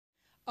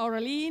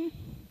Aurélien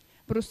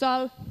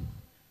Broussal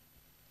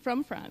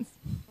from France.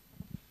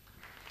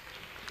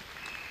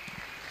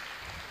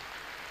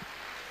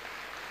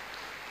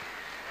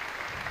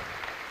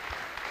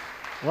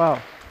 Wow.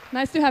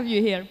 Nice to have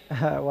you here.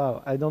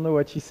 Wow, I don't know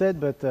what she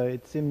said, but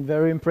it seemed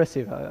very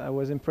impressive. I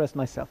was impressed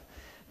myself.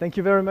 Thank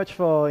you very much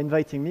for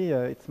inviting me.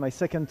 It's my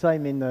second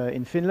time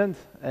in Finland,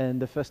 and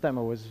the first time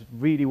I was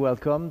really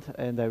welcomed,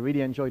 and I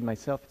really enjoyed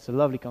myself. It's a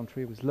lovely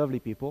country with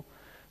lovely people,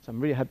 so I'm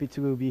really happy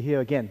to be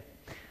here again.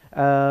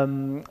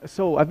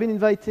 So I've been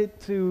invited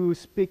to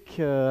speak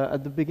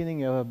at the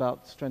beginning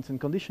about strength and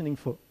conditioning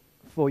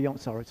for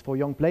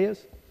young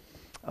players.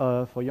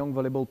 For young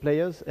volleyball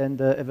players, and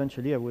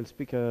eventually I will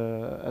speak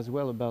as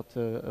well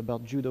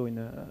about judo in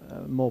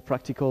a more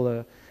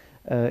practical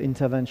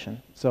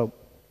intervention. So,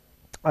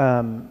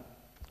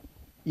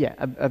 yeah,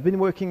 I've been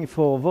working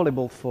for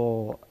volleyball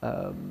for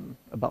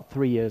about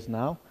 3 years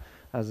now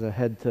as a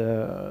head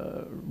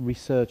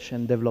research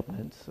and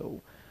development.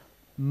 So,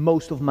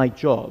 most of my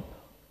job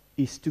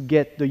is to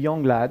get the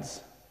young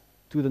lads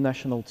to the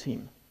national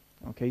team.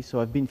 Okay, so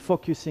I've been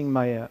focusing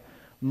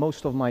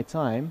most of my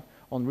time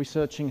on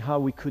researching how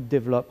we could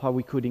develop, how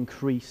we could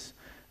increase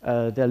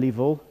their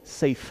level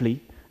safely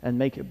and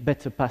make a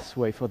better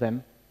pathway for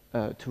them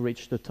to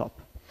reach the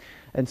top.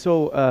 And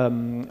so,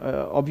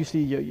 obviously,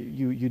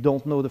 you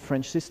don't know the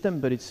French system,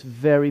 but it's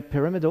very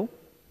pyramidal.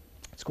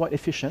 It's quite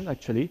efficient,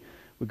 actually.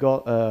 We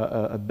got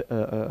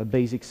a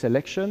basic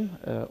selection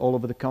all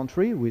over the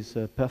country with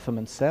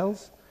performance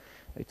cells.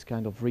 It's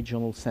kind of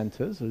regional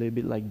centers, a little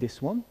bit like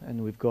this one,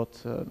 and we've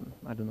got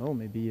I don't know,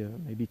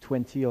 maybe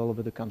 20 all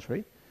over the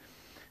country.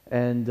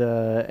 And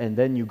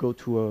then you go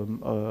to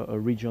a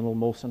regional,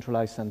 more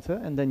centralized center,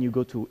 and then you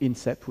go to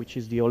INSEP, which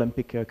is the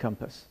Olympic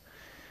campus.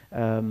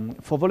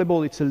 For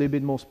volleyball, it's a little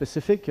bit more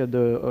specific.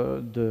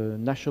 The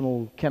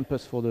national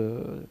campus for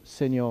the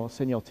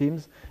senior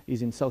teams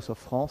is in south of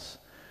France,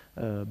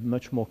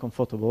 much more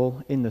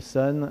comfortable in the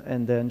sun,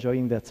 and they're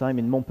enjoying their time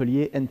in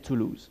Montpellier and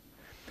Toulouse.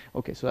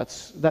 Okay, so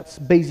that's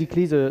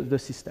basically the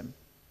system.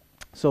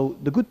 So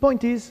the good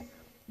point is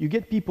you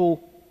get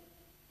people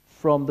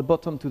from the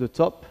bottom to the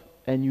top,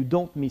 and you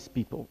don't miss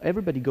people.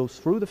 Everybody goes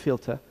through the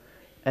filter,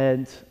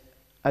 and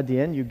at the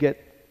end you get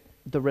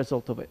the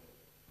result of it.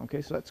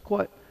 Okay, so that's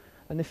quite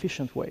an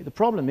efficient way. The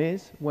problem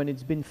is when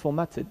it's been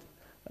formatted,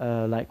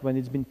 like when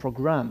it's been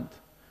programmed,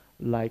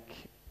 like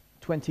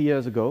 20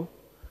 years ago,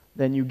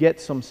 then you get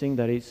something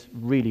that is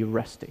really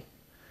rusty.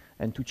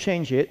 And to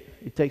change it,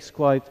 it takes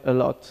quite a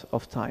lot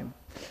of time.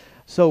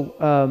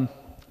 So,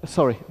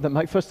 sorry,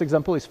 my first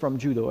example is from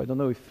judo. I don't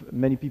know if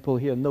many people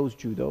here knows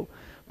judo.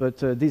 But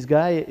this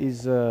guy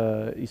is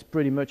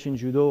pretty much in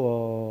judo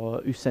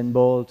or Usain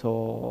Bolt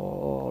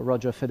or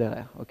Roger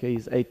Federer. Okay,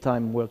 he's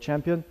 8-time world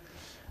champion,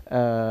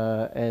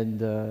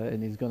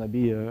 and he's gonna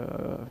be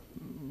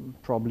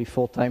probably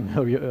 4-time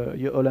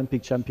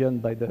Olympic champion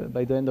by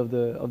the end of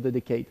the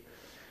decade.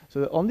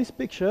 So on this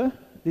picture,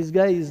 this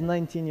guy is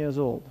 19 years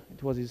old.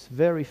 It was his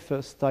very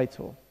first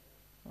title.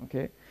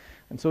 Okay,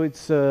 and so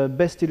it's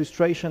best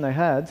illustration I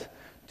had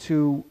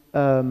to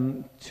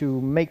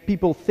make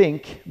people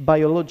think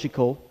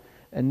biological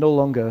and no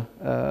longer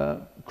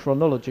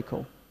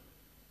chronological.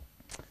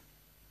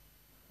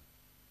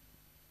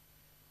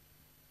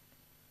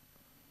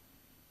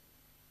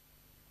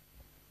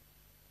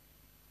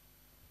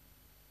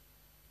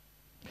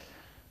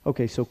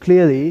 Okay, so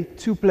clearly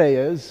two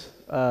players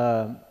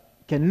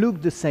can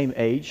look the same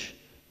age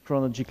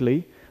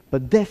chronologically,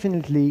 but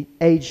definitely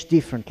age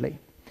differently.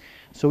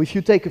 So if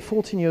you take a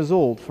 14 years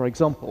old, for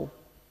example,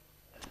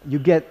 you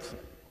get,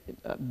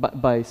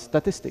 by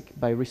statistic,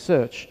 by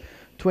research,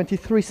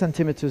 23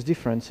 centimeters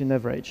difference in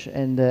average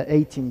and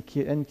 18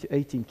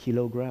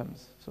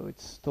 kilograms. So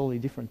it's totally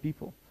different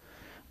people.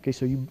 Okay,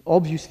 so you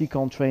obviously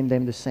can't train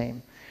them the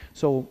same.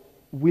 So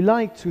we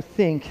like to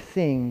think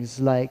things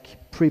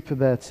like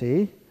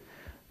pre-puberty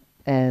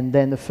and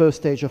then the first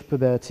stage of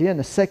puberty and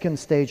the second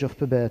stage of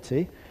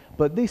puberty,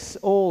 but this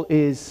all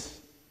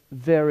is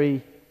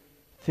very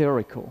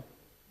theoretical,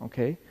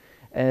 okay?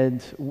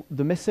 And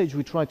the message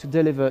we try to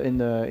deliver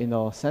in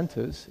our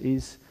centers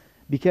is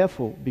be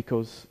careful,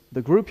 because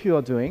the group you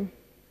are doing,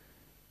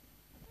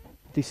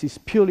 this is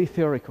purely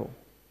theoretical.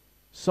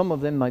 Some of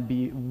them might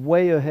be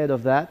way ahead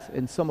of that,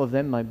 and some of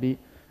them might be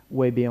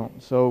way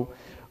beyond. So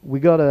we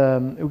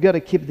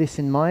gotta keep this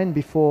in mind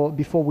before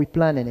we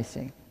plan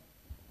anything.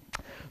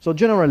 So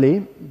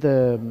generally,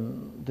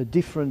 the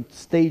different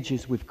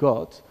stages we've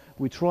got,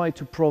 we try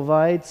to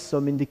provide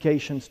some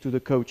indications to the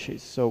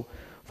coaches. So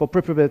for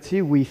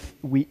pre-puberty,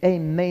 we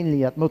aim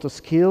mainly at motor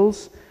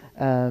skills,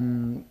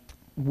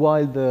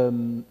 while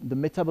the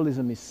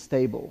metabolism is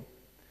stable.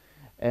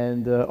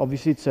 And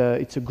obviously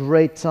it's a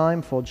great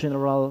time for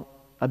general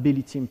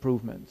ability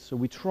improvement. So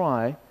we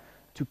try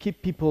to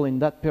keep people in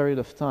that period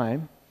of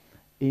time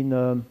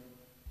in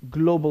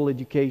global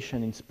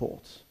education in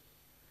sports.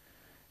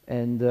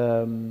 And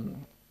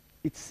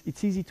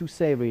it's easy to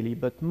say really,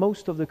 but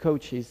most of the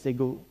coaches, they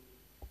go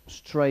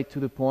straight to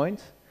the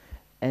point,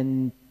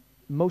 and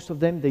most of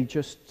them, they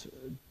just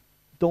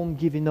don't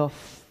give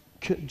enough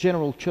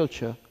general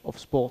culture of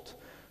sport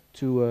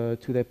to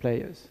their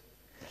players.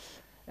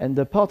 And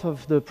the part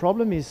of the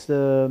problem is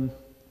the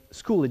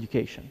school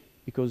education,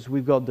 because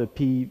we've got the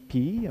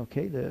PE,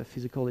 okay, the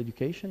physical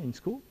education in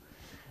school,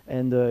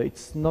 and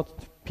it's not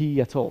PE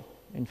at all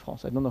in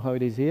France. I don't know how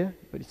it is here,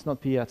 but it's not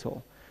PE at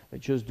all. They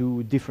just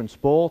do different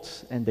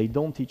sports, and they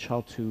don't teach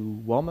how to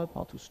warm up,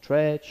 how to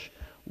stretch,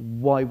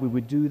 why we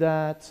would do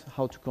that,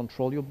 how to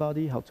control your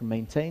body, how to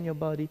maintain your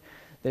body.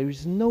 There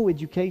is no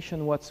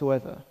education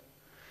whatsoever.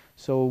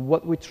 So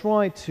what we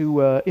try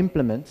to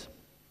implement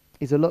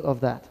is a lot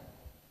of that.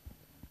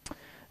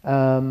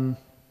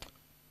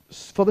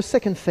 For the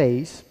second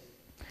phase,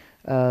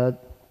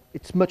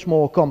 it's much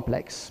more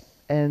complex,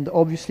 and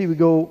obviously we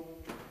go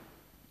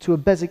to a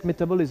basic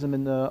metabolism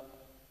and the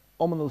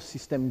hormonal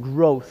system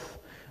growth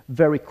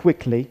very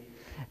quickly,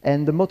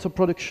 and the motor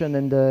production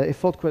and the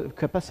effort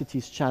capacity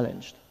is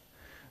challenged.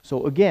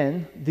 So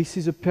again, this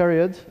is a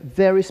period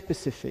very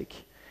specific,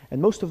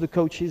 and most of the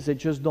coaches, they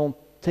just don't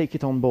take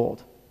it on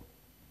board.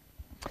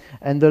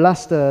 And the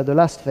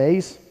last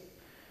phase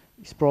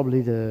is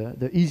probably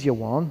the easier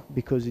one,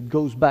 because it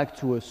goes back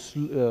to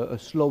a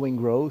slowing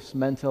growth.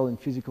 Mental and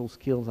physical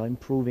skills are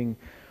improving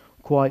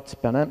quite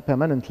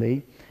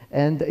permanently,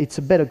 and it's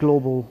a better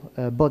global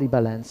body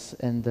balance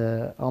and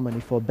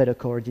harmony for better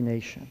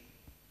coordination.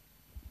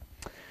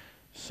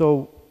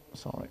 So,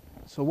 sorry.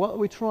 So what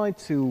we try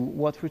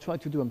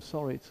to do, I'm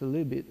sorry, it's a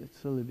little bit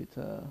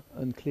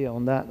unclear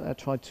on that. I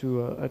try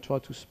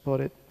to spot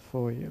it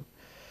for you.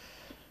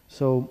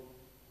 So.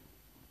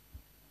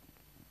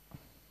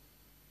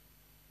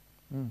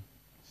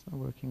 It's not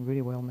working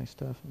really well, my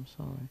stuff, I'm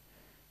sorry.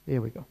 Here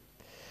we go.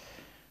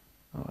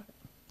 All right.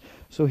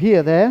 So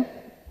there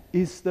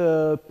is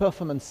the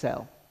performance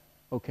cell,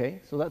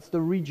 okay? So that's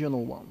the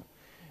regional one.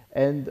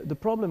 And the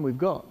problem we've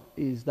got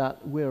is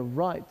that we're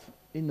right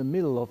in the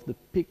middle of the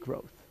peak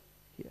growth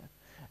here.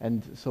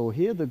 And so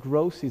here the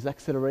growth is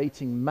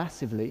accelerating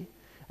massively,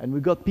 and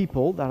we've got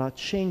people that are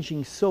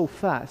changing so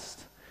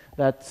fast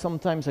that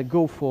sometimes I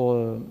go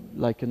for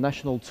like a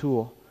national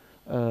tour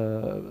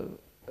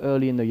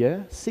early in the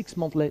year. 6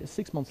 months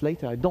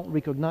later, I don't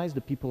recognize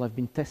the people I've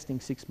been testing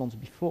 6 months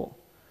before.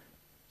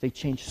 They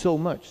change so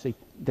much.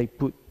 They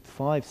put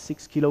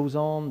 5-6 kilos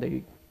on,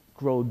 they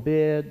grow a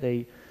beard,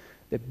 they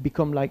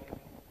become like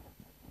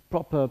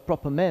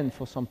proper men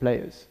for some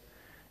players.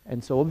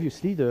 And so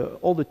obviously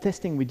all the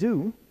testing we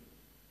do,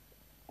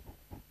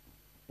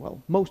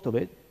 well, most of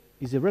it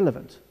is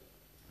irrelevant.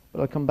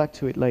 But I'll come back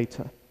to it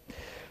later.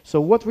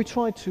 So what we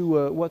try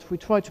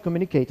to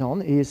communicate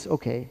on is,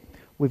 okay,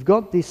 we've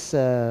got this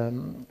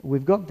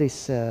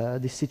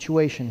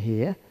situation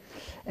here,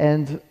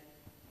 and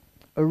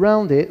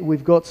around it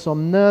we've got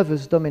some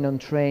nervous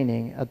dominant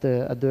training at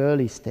the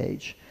early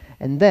stage,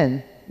 and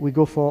then we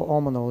go for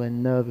hormonal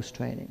and nervous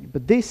training.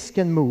 But this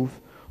can move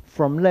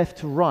from left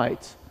to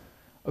right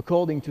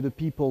according to the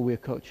people we're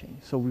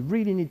coaching. So we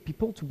really need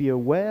people to be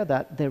aware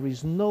that there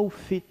is no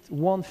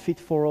one fit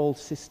for all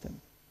system,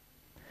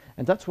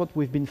 and that's what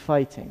we've been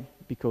fighting,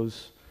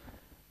 because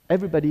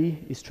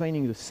everybody is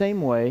training the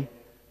same way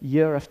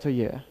year after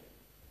year.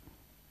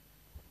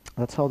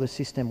 That's how the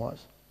system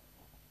was.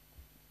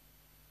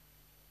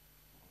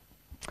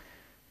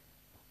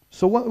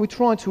 So what we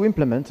try to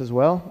implement as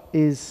well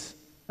is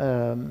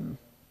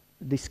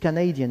this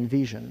Canadian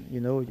vision. You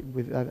know,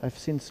 I've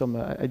seen some,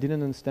 I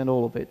didn't understand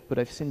all of it, but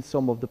I've seen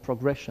some of the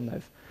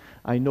progression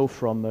I know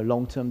from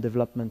long-term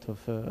development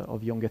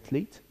of young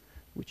athletes,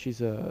 which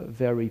is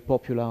very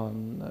popular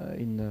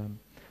in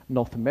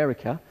North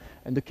America.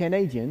 And the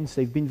Canadians,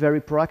 they've been very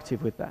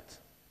proactive with that.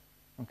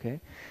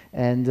 Okay,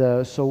 and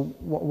so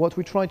what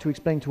we try to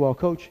explain to our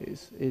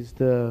coaches is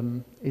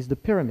the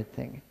pyramid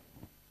thing.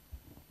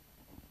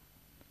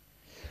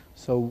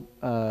 So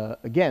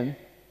again,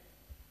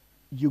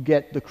 you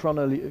get the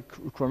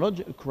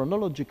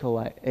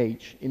chronological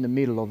age in the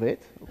middle of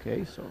it.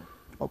 Okay, so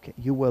okay,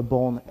 you were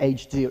born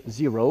age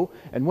 0,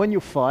 and when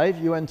you're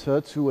 5, you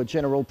enter to a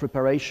general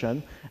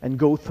preparation and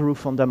go through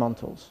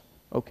fundamentals.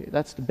 Okay,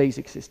 that's the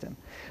basic system.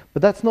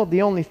 But that's not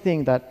the only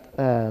thing that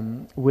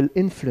will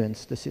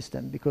influence the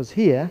system, because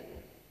here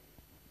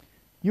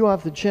you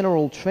have the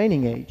general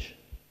training age,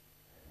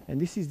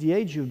 and this is the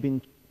age you've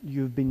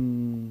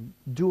been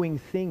doing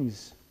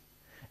things.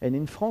 And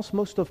in France,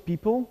 most of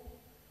people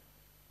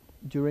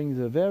during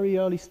the very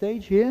early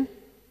stage here,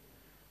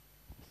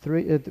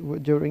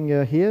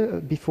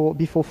 before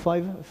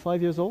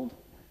 5 years old,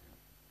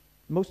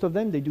 most of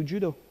them, they do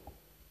judo.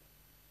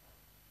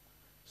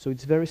 So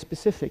it's very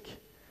specific.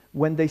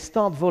 When they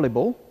start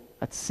volleyball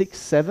at 6,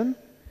 7,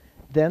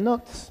 they're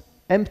not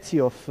empty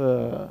of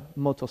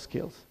motor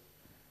skills.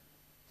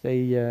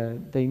 They're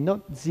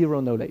not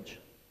zero knowledge.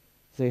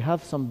 They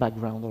have some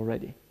background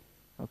already,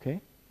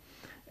 okay?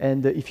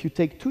 And if you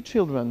take 2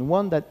 children,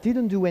 one that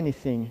didn't do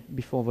anything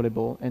before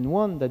volleyball and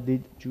one that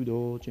did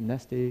judo,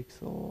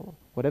 gymnastics, or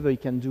whatever he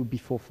can do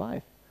before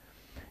 5,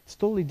 it's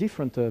totally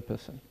different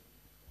person.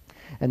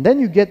 And then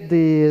you get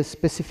the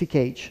specific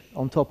age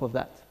on top of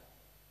that.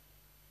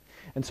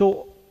 And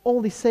so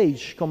all this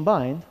age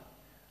combined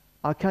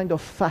are kind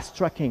of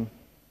fast-tracking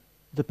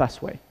the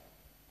pathway.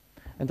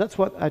 And that's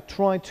what I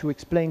try to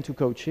explain to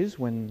coaches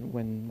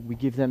when we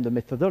give them the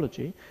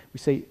methodology. We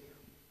say,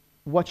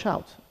 watch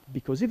out,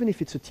 because even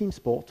if it's a team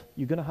sport,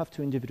 you're going to have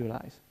to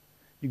individualize.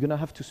 You're going to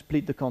have to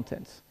split the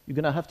contents. You're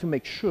going to have to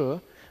make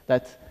sure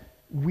that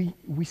we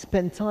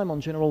spend time on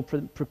general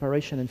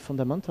preparation and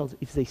fundamentals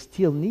if they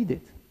still need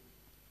it.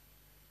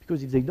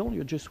 Because if they don't,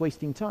 you're just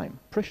wasting time,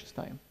 precious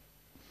time.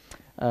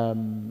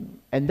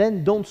 And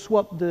then don't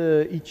swap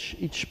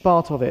each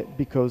part of it,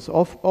 because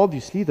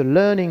obviously the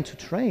learning to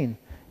train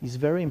is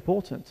very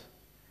important.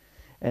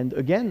 And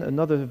again,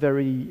 another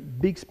very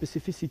big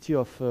specificity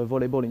of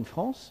volleyball in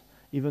France,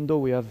 even though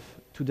we have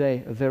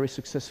today a very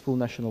successful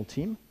national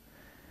team,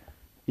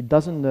 it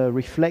doesn't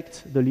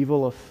reflect the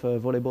level of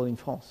volleyball in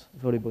France.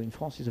 Volleyball in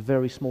France is a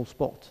very small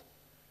sport.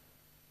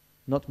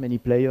 Not many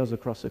players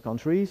across the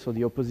country, so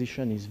the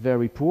opposition is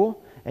very poor,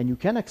 and you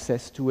can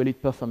access to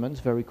elite performance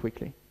very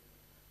quickly.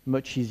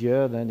 Much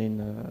easier than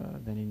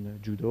in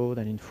judo,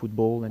 than in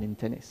football, than in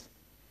tennis.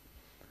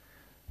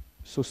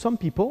 So some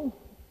people,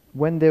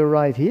 when they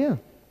arrive here,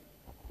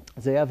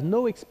 they have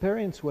no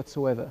experience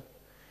whatsoever.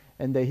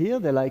 And they're here,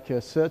 they're like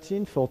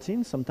 13,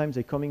 14, sometimes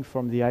they're coming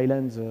from the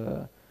islands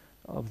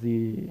of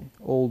the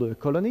old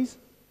colonies,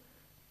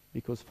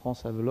 because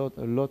France have a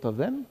lot of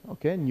them,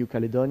 okay? New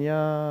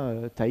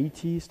Caledonia,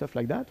 Tahiti, stuff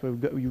like that, where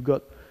you've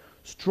got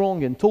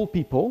strong and tall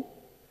people,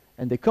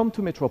 and they come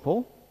to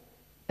Metropole,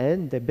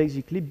 and they're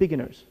basically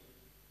beginners.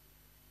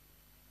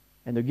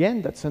 And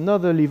again, that's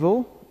another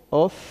level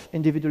of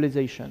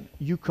individualization.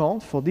 You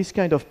can't, for this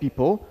kind of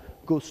people,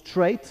 go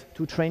straight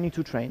to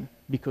train,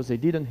 because they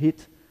didn't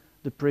hit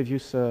the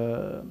previous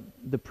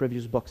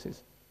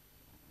boxes.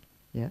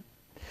 Yeah.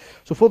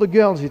 So for the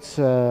girls,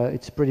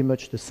 it's pretty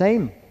much the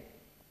same,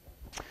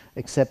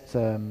 except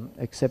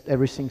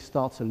everything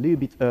starts a little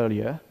bit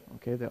earlier.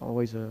 Okay, they're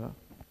always to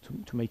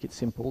make it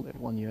simple. They're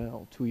 1 year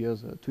or 2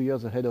 years, 2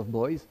 years ahead of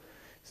boys.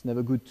 It's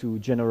never good to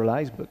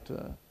generalize, but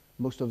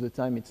most of the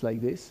time it's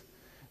like this.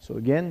 So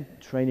again,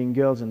 training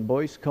girls and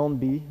boys can't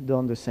be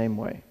done the same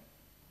way.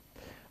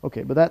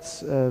 Okay, but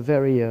that's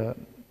very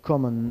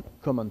common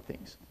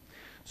things.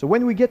 So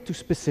when we get to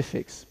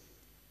specifics,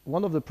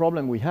 one of the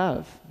problems we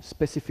have,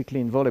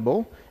 specifically in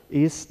volleyball,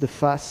 is the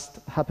fast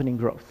happening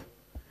growth.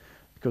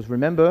 Because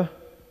remember,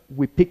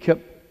 we pick up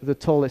the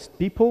tallest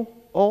people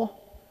or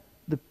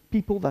the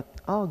people that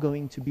are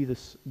going to be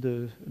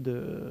the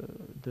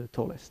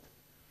tallest.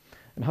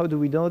 And how do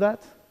we know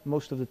that?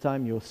 Most of the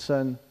time, you're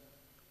son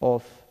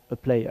of a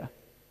player.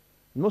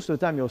 Most of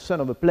the time, you're son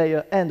of a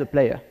player and a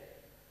player.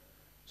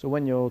 So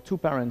when your two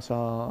parents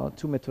are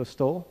 2 meters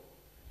tall,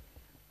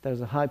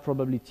 there's a high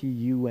probability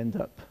you end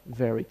up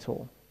very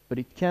tall. But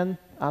it can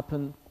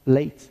happen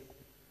late.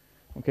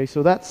 Okay,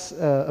 so that's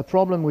a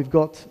problem we've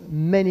got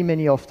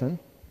many often.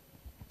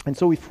 And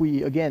so if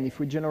we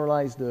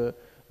generalize the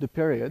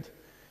period,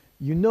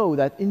 you know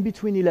that in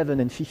between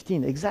 11 and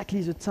 15,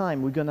 exactly the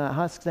time we're going to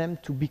ask them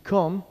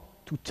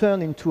to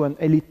turn into an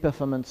elite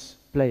performance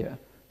player.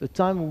 The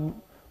time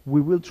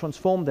we will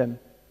transform them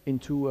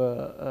into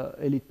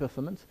elite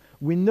performance.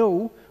 We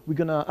know we're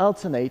going to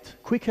alternate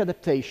quick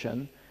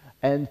adaptation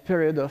and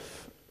period of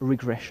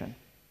regression.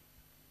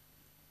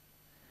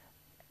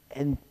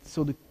 And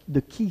so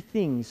the key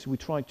things we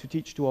try to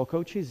teach to our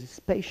coaches is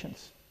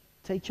patience.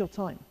 Take your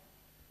time.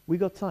 We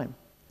got time.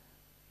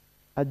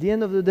 At the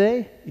end of the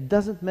day, it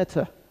doesn't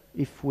matter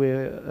if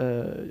we're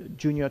a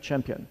junior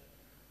champion.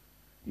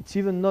 It's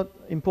even not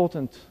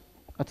important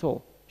at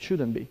all.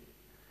 Shouldn't be.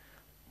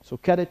 So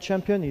cadet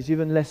champion is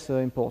even less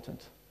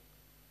important.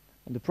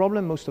 And the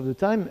problem most of the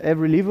time,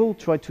 every level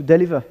try to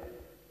deliver.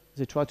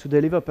 They try to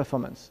deliver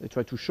performance. They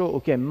try to show,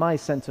 okay, my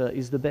center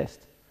is the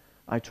best.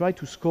 I try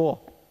to score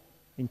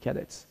in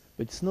cadets,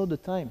 but it's not the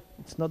time.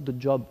 It's not the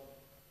job.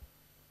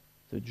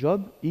 The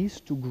job is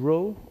to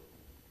grow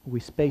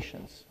with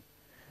patience.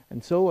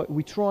 And so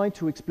we try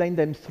to explain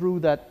them through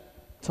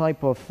that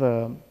type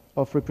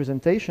of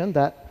representation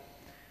that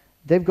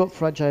they've got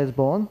fragile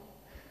bone,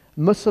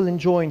 muscle and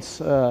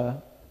joints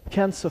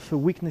can suffer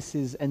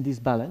weaknesses and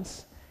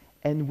disbalance,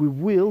 and we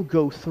will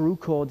go through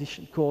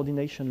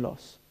coordination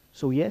loss.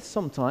 So yes,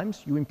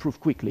 sometimes you improve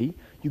quickly,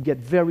 you get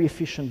very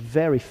efficient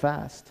very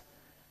fast,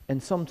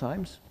 and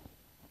sometimes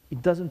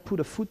it doesn't put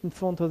a foot in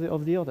front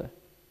of the other.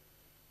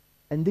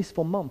 And this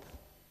for months.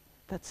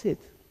 That's it.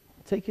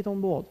 Take it on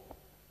board.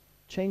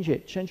 Change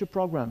it. Change your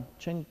program.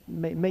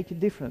 Make it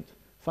different.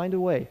 Find a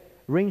way.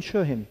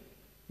 Reassure him.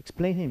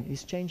 Explain him.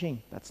 He's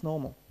changing. That's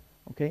normal.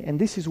 Okay? And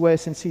this is where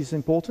SNC is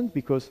important,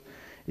 because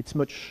it's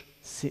much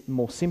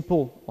more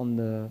simple on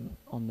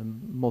the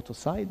motor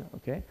side.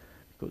 Okay?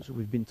 Because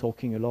we've been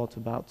talking a lot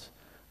about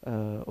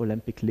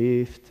Olympic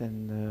lift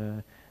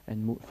and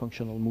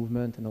functional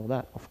movement and all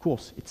that. Of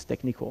course, it's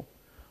technical,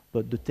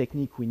 but the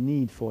technique we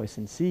need for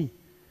SNC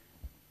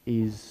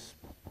is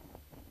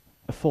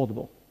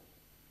affordable.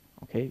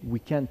 Okay, we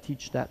can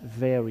teach that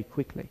very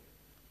quickly,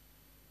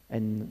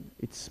 and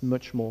it's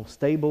much more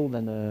stable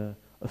than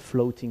a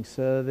floating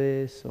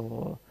service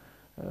or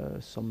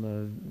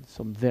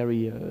some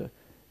very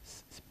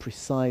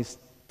precise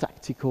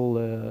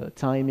tactical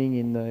timing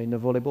in a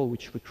volleyball,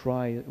 which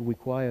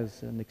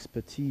requires an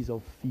expertise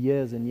of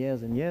years and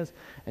years and years,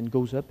 and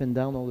goes up and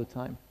down all the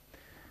time.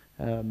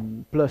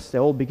 Plus,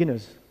 they're all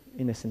beginners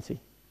in SNC,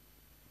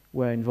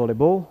 where in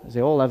volleyball,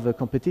 they all have a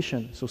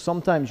competition. So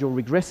sometimes you're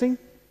regressing,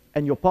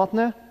 and your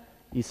partner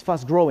is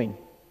fast growing.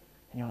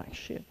 And you're like,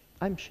 shit,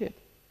 I'm shit.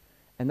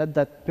 And at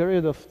that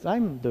period of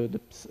time, the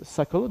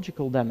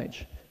psychological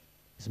damage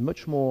is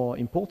much more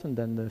important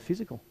than the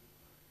physical.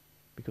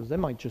 Because they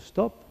might just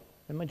stop,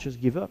 they might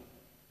just give up.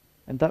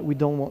 And that we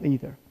don't want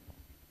either.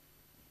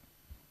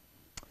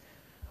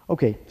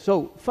 Okay,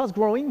 so fast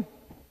growing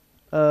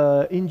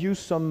induce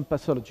some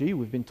pathology.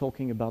 We've been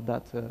talking about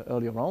that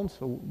earlier on.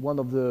 So one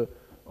of the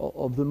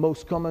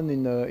most common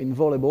in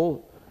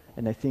volleyball,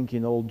 and I think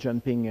in all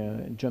jumping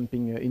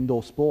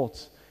indoor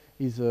sports,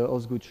 is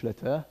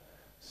Osgood-Schletter.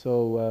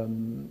 So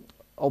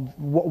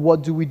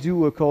what do we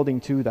do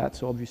according to that?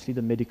 So obviously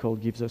the medical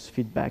gives us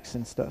feedbacks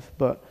and stuff,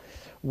 but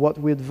what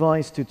we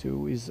advise to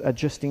do is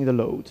adjusting the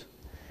load,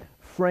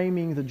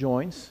 framing the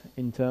joints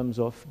in terms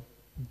of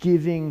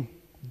giving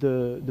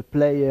the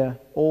player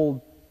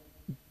all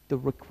the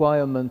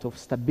requirement of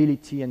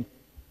stability and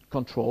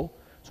control.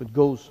 So it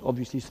goes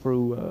obviously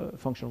through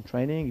functional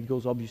training, it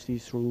goes obviously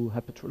through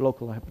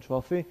local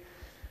hypertrophy,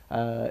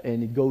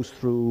 and it goes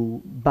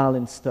through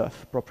balanced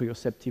stuff,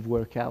 proprioceptive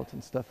workout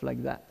and stuff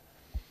like that.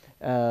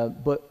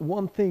 But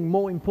one thing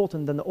more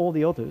important than all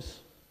the others,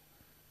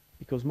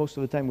 because most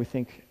of the time we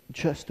think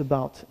just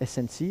about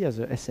SNC as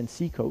a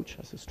SNC coach,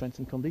 as a strength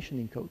and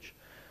conditioning coach,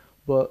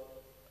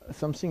 but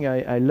something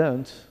I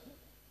learned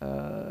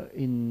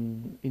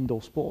in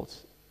indoor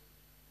sports,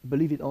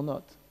 believe it or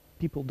not,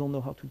 people don't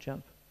know how to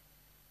jump.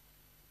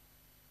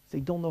 They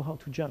don't know how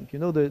to jump. You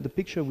know, the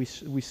picture we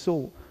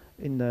saw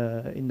in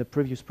the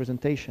previous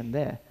presentation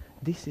there,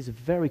 this is a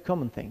very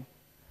common thing,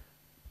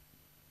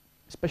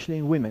 especially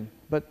in women,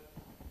 but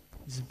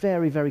it's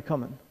very, very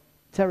common.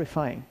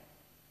 Terrifying.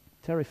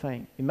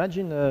 Terrifying.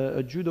 Imagine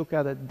a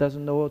judoka that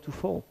doesn't know how to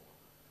fall.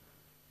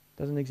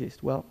 Doesn't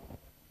exist. Well,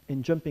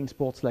 in jumping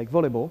sports like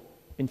volleyball,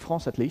 in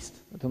France at least,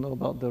 I don't know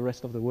about the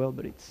rest of the world,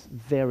 but it's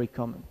very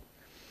common.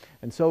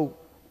 And so,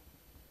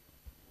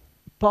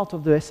 part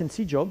of the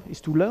SNC job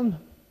is to learn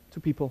to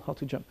people how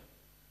to jump.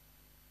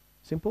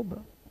 Simple,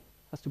 but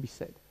has to be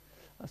said,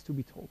 has to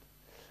be told.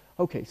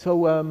 Okay,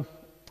 so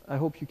I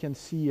hope you can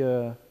see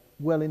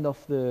well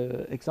enough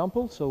the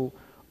example. So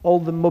all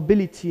the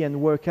mobility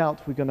and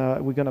workout we're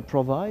gonna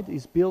provide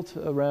is built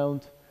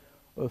around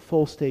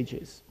 4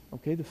 stages.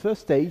 Okay, the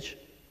first stage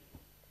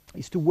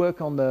is to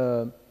work on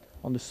the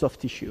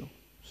soft tissue.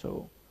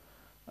 So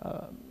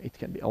it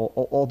can be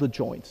all the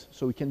joints.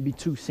 So it can be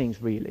 2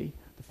 things really.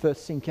 The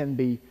first thing can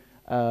be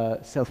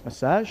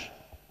self-massage,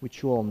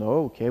 which you all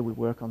know. Okay, we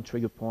work on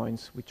trigger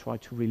points. We try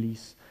to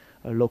release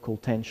local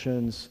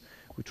tensions.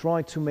 We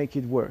try to make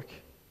it work.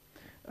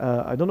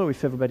 I don't know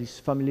if everybody's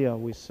familiar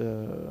with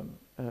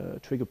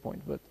trigger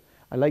point, but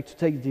I like to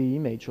take the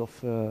image of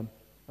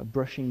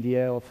brushing the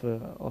hair of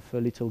a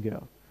little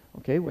girl.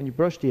 Okay, when you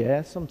brush the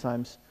hair,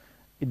 sometimes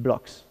it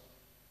blocks.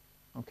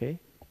 Okay,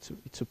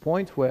 it's a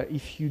point where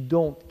if you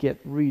don't get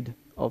rid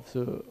of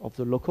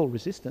the local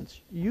resistance,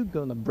 you're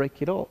gonna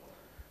break it all.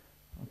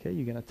 Okay,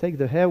 you're gonna take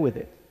the hair with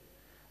it.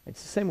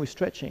 It's the same with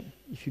stretching.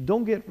 If you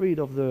don't get rid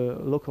of the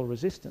local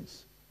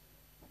resistance,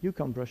 you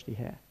can't brush the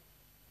hair.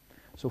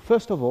 So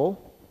first of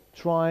all,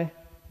 try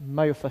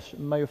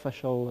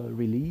myofascial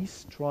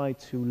release. Try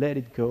to let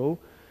it go,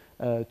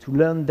 to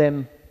learn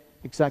them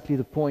exactly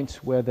the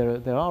points where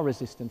there are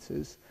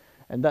resistances,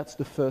 and that's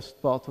the first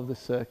part of the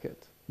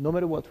circuit. No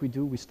matter what we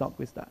do, we start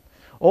with that.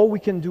 Or we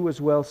can do as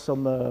well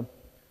some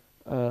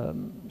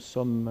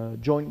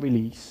joint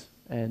release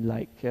and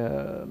like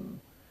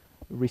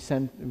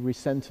recenter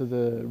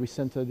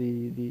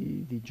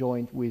the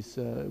joint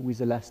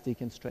with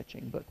elastic and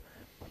stretching. But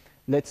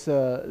let's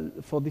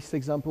for this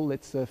example,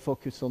 let's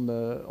focus on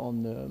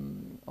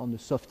the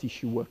soft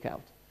tissue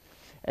workout.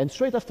 And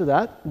straight after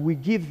that, we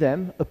give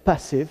them a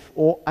passive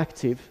or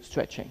active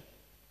stretching.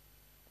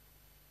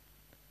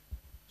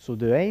 So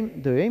the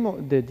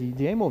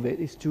aim of it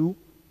is to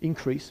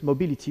increase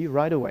mobility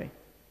right away.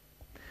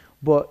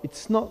 But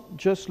it's not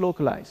just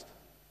localized.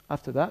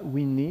 After that,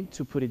 we need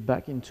to put it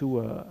back into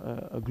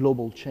a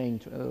global chain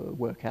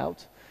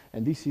workout,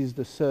 and this is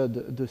the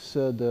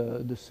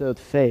third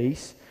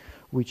phase,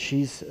 which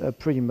is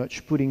pretty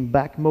much putting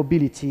back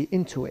mobility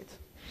into it.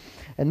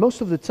 And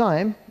most of the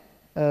time,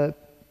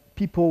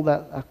 people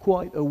that are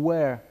quite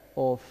aware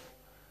of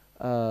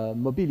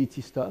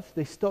mobility stuff,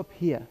 they stop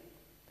here,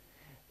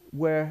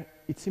 where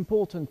it's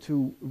important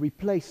to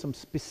replace some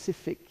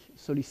specific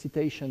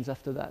solicitations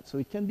after that. So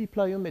it can be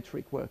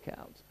plyometric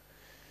workout.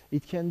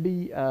 It can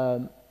be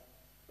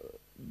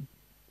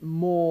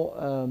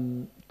more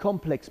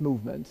complex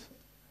movement,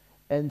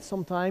 and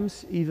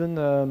sometimes even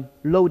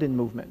loaded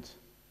movement,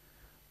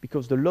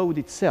 because the load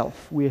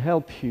itself will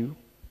help you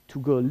to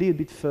go a little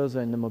bit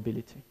further in the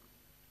mobility.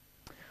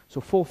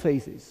 So 4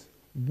 phases.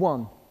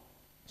 1,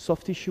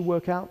 soft tissue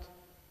workout.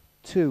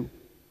 2,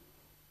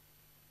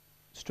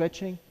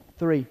 stretching,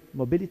 3,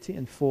 mobility,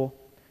 and 4,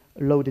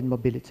 loaded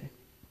mobility.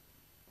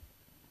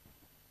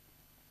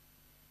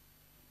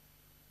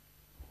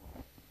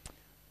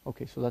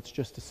 Okay, so that's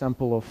just a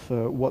sample of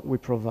what we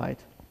provide.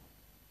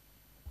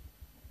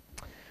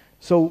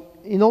 So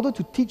in order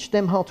to teach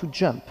them how to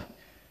jump,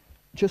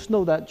 just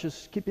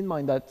keep in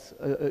mind that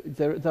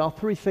there are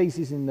 3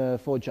 phases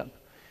for a jump: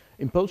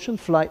 impulsion,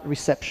 flight,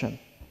 reception.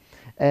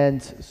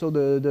 And so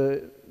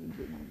the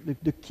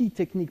key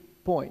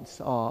technique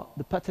points are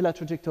the patellar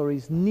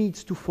trajectories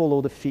needs to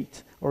follow the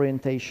feet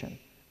orientation.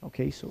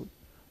 Okay, so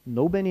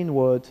no bend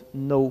inward,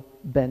 no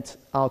bend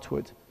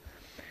outward.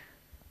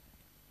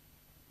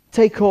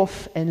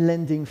 Takeoff and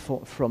landing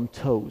from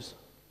toes.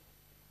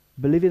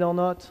 Believe it or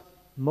not,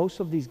 most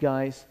of these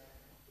guys,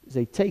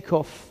 they take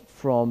off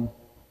from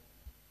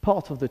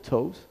part of the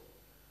toes,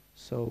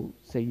 so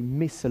they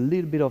miss a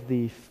little bit of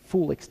the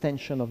full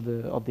extension of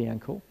the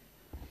ankle.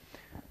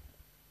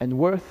 And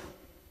worth,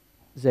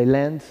 they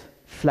land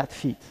flat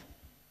feet.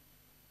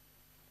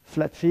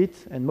 Flat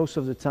feet, and most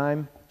of the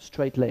time,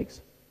 straight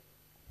legs.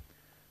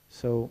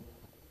 So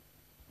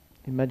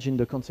imagine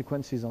the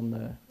consequences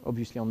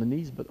obviously on the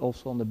knees, but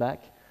also on the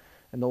back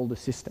and all the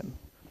system.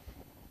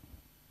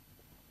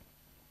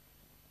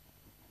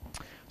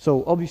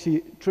 So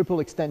obviously, triple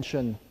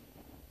extension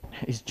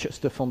is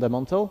just a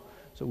fundamental.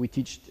 So we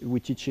teach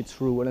it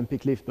through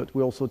Olympic lift, but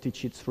we also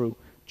teach it through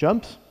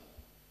jumps.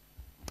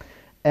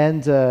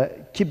 And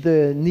keep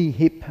the knee,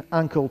 hip,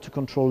 ankle to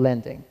control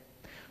landing.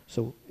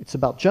 So it's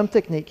about jump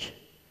technique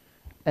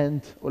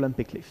and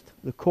Olympic lift.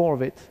 The core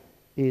of it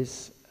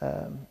is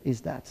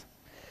that.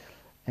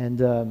 And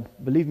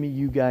believe me,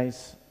 you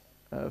guys,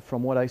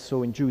 from what I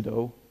saw in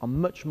judo, are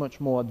much, much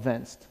more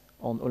advanced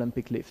on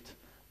Olympic lift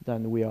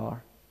than we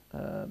are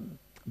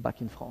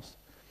back in France.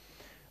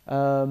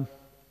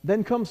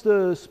 Then comes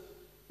the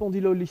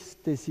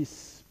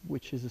spondylolisthesis,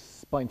 which is a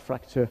spine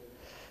fracture,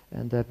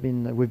 and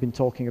we've been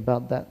talking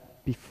about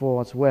that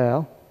before as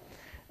well.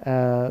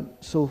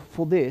 So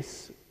for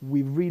this,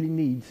 we really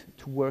need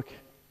to work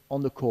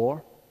on the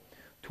core,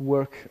 to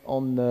work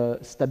on the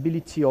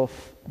stability of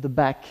the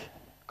back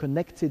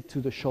connected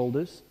to the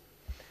shoulders.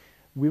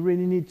 We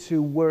really need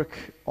to work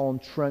on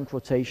trunk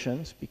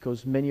rotations,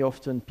 because many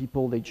often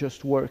people, they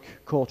just work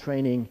core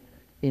training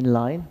in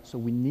line, so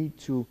we need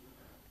to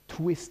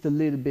twist a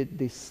little bit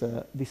this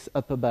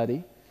upper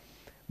body.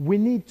 We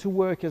need to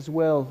work as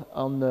well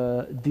on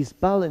this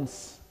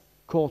balance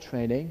core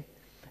training.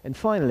 And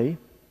finally,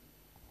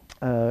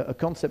 a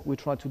concept we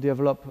try to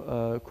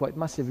develop quite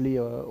massively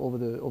over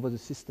the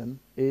system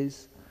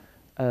is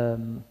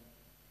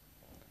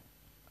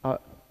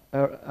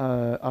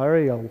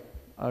aerial,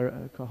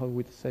 how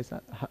would you say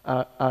that?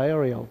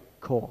 Aerial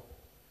core.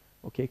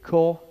 Okay,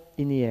 core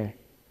in the air.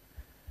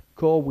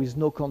 Core with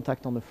no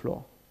contact on the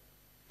floor.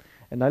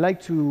 And I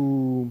like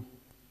to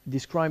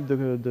describe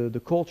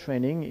the core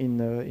training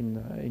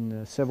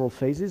in several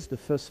phases. The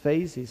first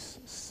phase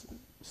is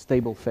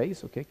stable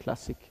phase, okay,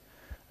 classic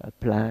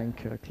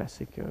plank,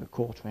 classic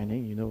core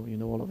training, you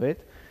know all of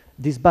it.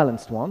 This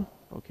balanced one,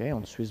 okay,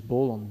 on Swiss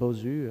ball, on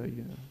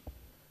Bosu,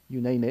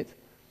 you name it.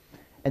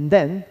 And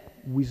then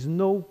with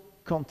no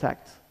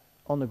contact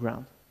on the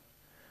ground.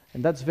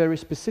 And that's very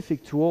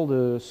specific to all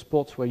the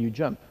sports where you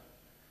jump.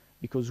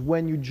 Because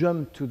when you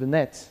jump to the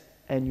net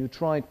and you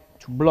try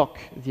to block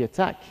the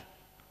attack,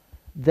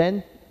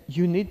 then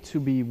you need to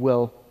be,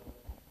 well,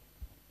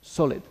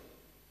 solid.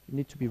 You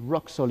need to be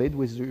rock solid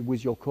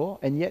with your core,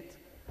 and yet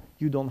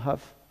you don't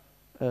have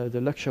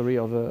the luxury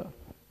of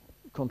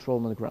control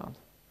on the ground.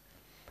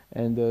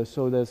 And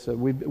so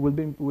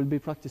we'll be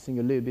practicing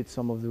a little bit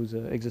some of those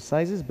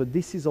exercises, but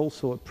this is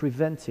also a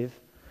preventive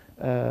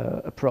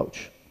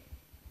approach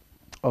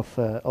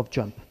of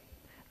jump.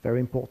 Very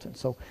important.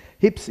 So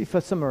hips, if I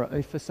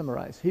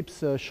summarize,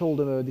 hips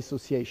shoulder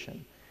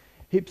dissociation,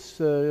 hips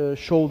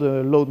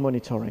shoulder load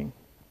monitoring,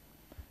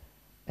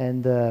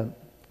 and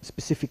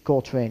specific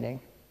core training.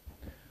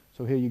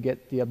 So here you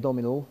get the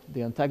abdominal,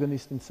 the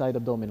antagonist inside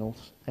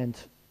abdominals, and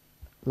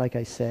like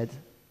I said,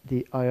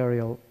 the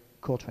aerial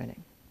core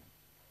training.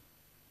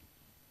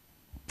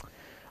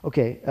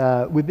 Okay,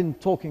 we've been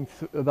talking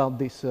about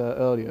this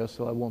earlier,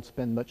 so I won't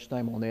spend much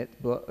time on it,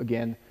 but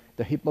again,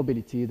 the hip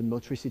mobility, the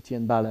motricity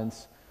and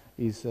balance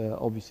is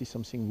obviously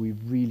something we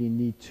really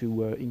need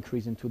to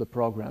increase into the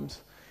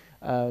programs.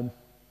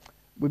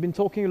 We've been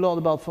talking a lot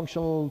about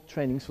functional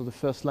training, so the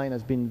first line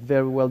has been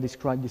very well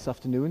described this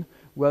afternoon.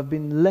 We have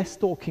been less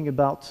talking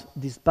about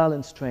this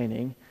balance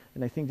training,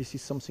 and I think this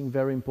is something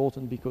very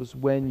important, because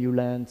when you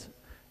land,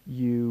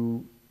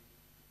 you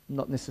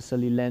not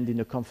necessarily land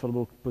in a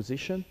comfortable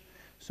position,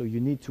 so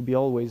you need to be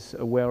always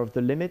aware of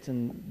the limit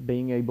and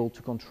being able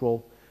to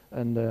control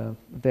a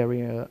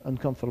very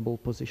uncomfortable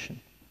position.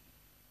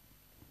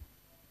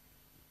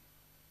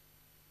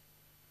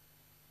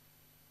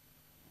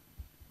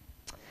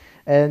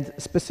 And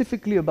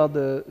specifically about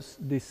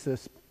this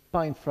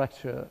spine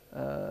fracture,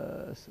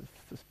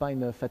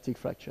 spine fatigue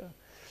fracture,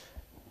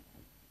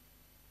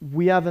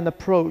 we have an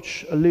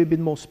approach a little bit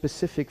more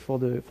specific for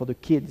the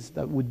kids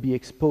that would be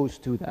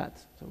exposed to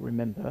that. So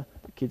remember,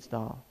 kids that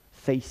are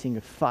facing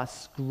a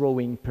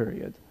fast-growing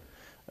period,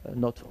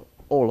 not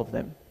all of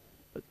them,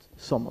 but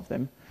some of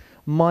them,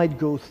 might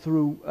go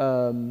through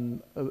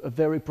a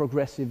very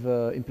progressive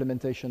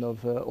implementation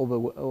of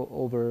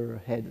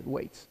overhead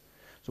weights.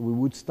 So we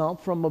would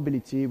start from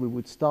mobility, we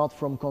would start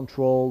from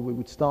control, we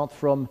would start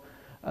from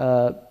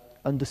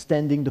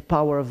understanding the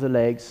power of the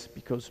legs,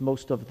 because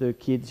most of the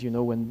kids, you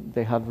know, when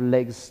they have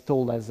legs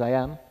tall as I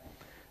am,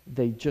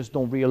 they just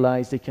don't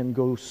realize they can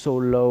go so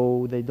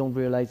low, they don't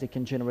realize they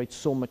can generate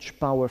so much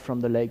power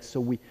from the legs. So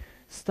we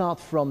start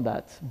from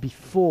that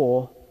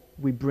before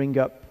we bring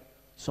up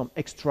some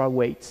extra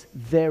weights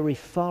very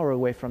far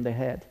away from the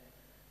head.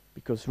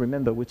 Because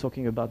remember, we're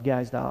talking about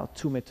guys that are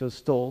 2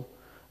 meters tall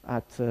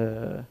at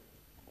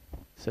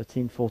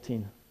 13,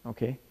 14,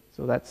 okay?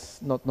 So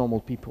that's not normal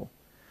people.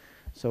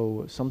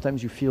 So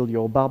sometimes you feel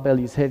your barbell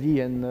is heavy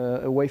and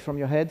away from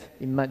your head.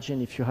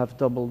 Imagine if you have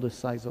double the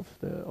size of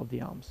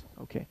the arms,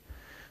 okay?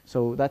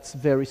 So that's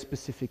very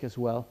specific as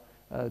well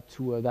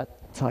to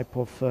that type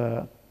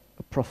of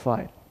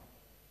profile.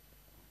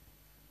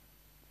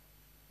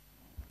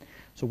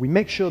 So we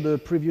make sure the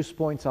previous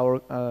points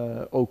are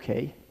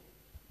okay.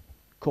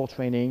 Core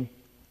training,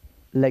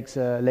 leg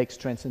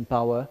strength and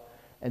power,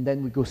 and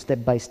then we go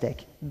step by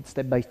step.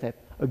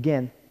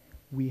 Again,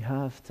 we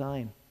have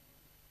time.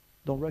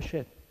 Don't rush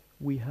it.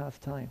 We have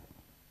time.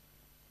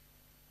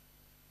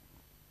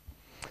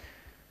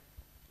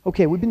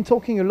 Okay, we've been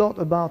talking a lot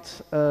about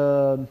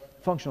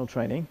functional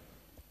training,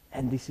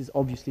 and this is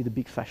obviously the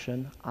big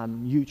fashion.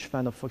 I'm a huge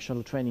fan of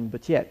functional training,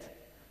 but yet,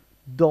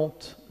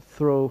 don't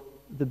throw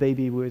the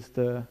baby with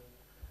the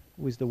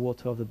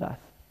water of the bath.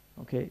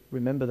 Okay,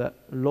 remember that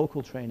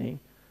local training,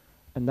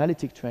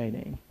 analytic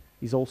training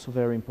is also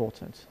very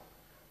important,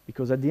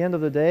 because at the end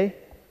of the day,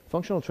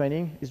 functional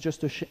training is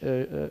just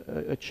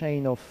a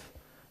chain of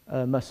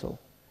muscle,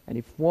 and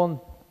if one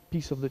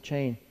piece of the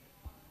chain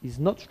is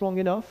not strong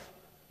enough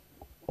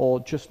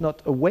or just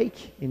not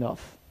awake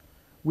enough,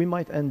 we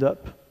might end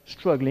up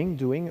struggling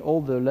doing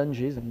all the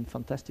lunges and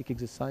fantastic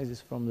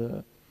exercises from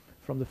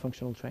the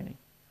functional training.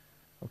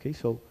 Okay,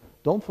 so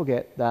don't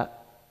forget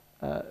that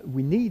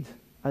we need,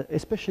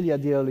 especially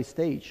at the early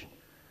stage,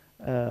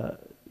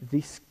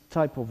 this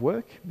type of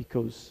work,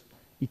 because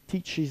it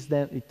teaches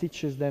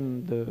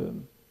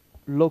them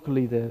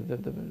locally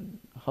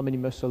how many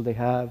muscle they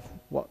have.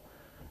 What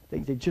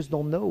they just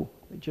don't know.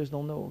 They just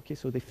don't know. Okay,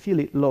 so they feel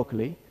it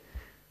locally.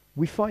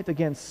 We fight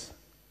against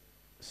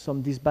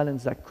some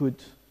disbalance that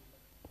could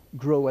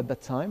grow at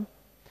that time,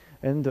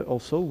 and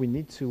also we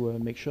need to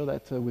make sure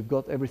that we've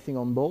got everything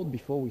on board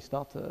before we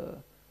start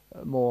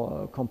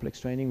more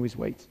complex training with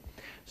weights.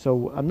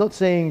 So I'm not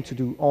saying to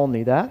do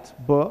only that,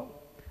 but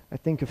I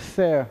think a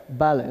fair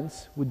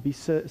balance would be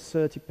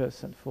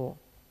 30% for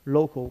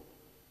local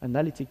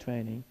analytic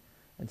training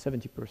and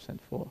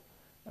 70% for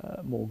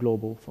more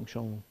global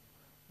functional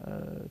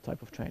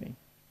type of training.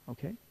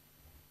 Okay?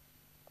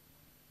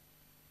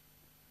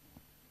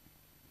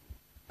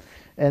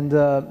 And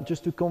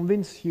just to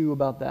convince you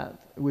about that,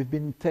 we've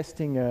been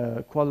testing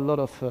quite a lot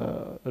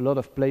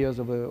of players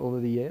over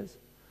the years.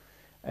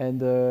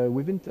 And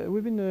we've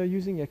been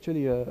using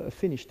actually a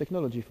Finnish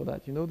technology for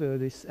that. You know,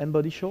 this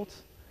M-body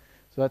shorts.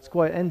 So that's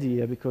quite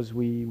handy because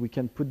we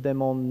can put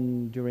them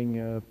on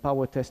during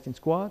power test in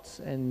squats,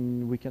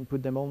 and we can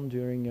put them on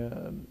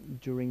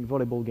during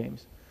volleyball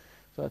games.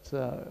 So that's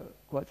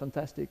quite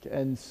fantastic.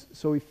 And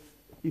so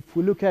if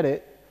we look at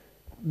it,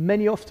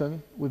 many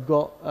often we've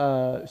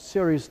got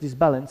serious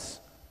disbalance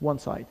one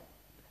side,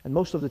 and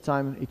most of the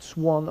time it's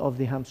one of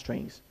the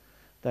hamstrings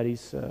that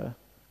is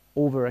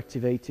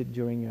overactivated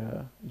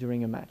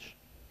during a match.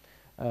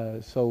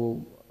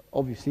 So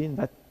obviously in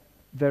that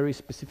very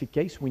specific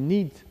case we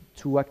need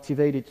to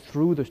activate it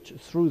through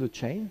the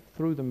chain,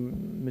 through the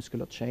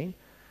muscular chain,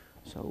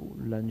 so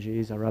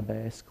lunges,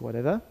 arabesque,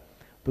 whatever,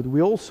 but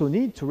we also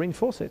need to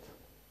reinforce it,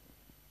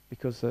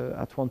 because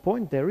at one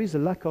point there is a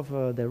lack of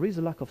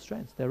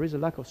strength, there is a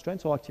lack of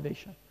strength or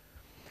activation.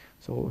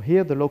 So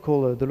here the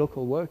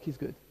local work is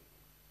good.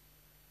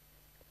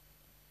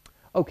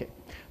 Okay,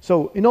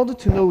 so in order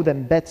to know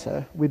them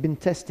better, we've been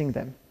testing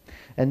them.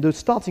 And the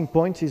starting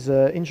point is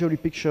an injury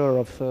picture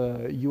of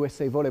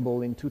USA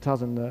Volleyball in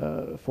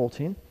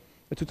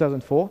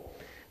 2004.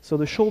 So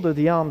the shoulder,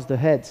 the arms, the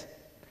head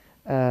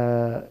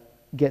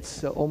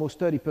gets almost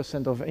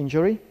 30% of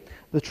injury.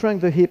 The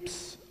trunk, the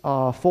hips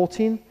are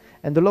 14,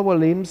 and the lower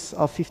limbs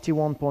are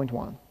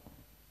 51.1.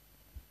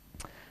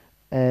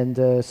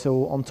 And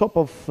so on top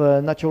of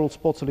natural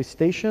sports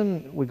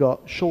solicitation, we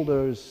got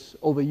shoulders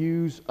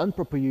overuse,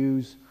 improper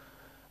use,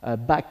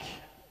 back,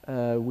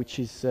 which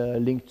is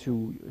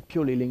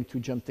purely linked to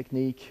jump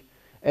technique,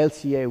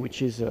 LCA,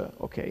 which is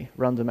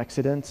random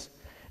accidents,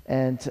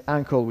 and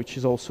ankle, which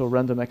is also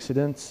random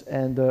accidents,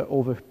 and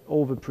over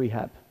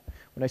prehab.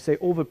 When I say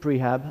over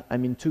prehab, I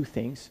mean two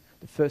things.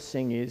 The first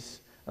thing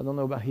is, I don't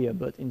know about here,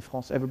 but in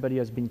France, everybody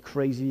has been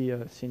crazy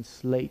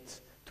since late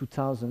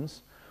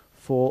 2000s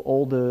for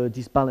all the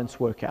disbalance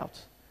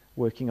workouts,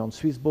 working on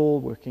Swiss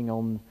ball, working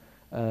on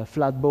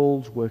flat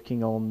balls,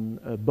 working on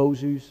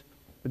bozus.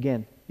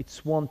 Again,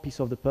 it's one piece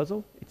of the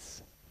puzzle.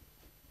 It's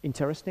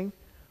interesting,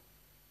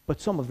 but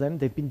some of them,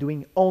 they've been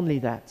doing only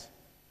that.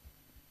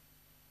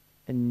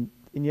 And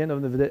in the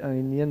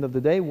end of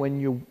the day, when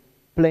you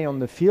play on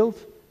the field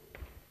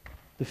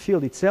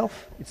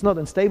itself, it's not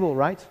unstable,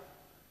 right?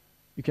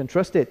 You can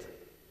trust it.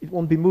 It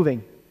won't be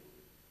moving,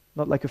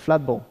 not like a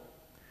flat ball.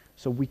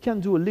 So we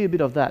can do a little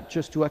bit of that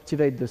just to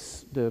activate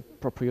the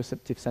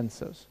proprioceptive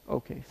sensors.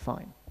 Okay,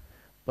 fine.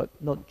 But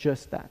not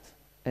just that.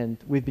 And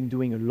we've been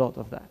doing a lot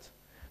of that.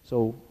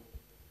 So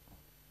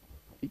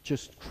it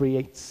just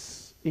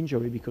creates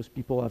injury because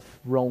people have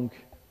wrong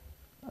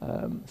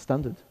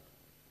standard.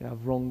 They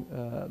have wrong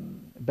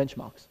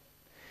benchmarks.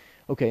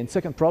 Okay, and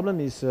second problem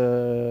is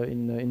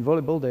in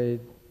volleyball,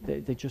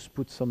 they just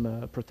put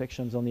some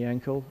protections on the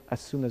ankle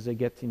as soon as they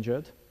get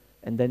injured,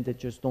 and then they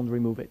just don't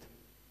remove it.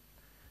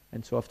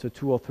 And so after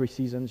 2 or 3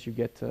 seasons, you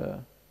get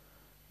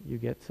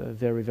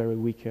very, very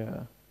weak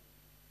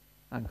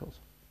ankles.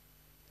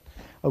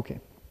 Okay.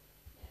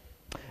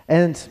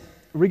 And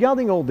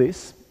regarding all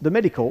this, the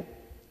medical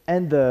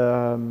and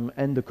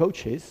the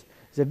coaches,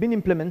 they've been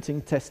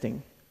implementing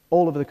testing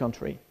all over the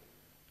country,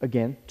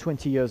 again,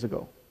 20 years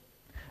ago.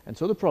 And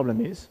so the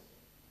problem is,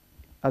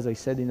 as I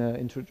said in an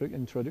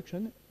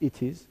introduction,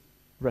 it is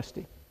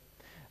rusty.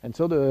 And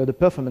so the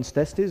performance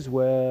testers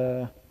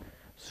were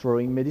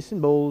throwing medicine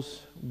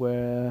balls,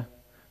 were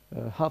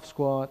half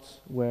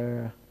squats,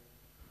 were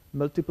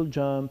multiple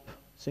jump,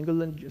 single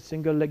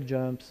leg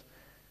jumps,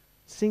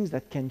 things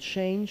that can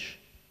change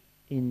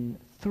in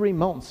 3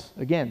 months.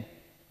 Again,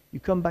 you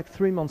come back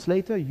 3 months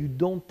later, you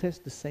don't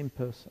test the same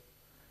person.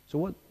 So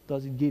what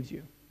does it give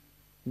you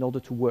in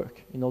order to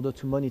work, in order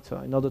to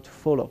monitor, in order to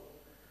follow?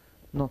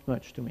 Not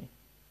much to me.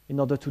 In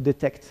order to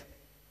detect,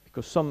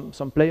 because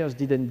some players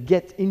didn't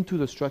get into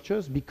the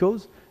structures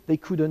because they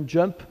couldn't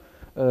jump,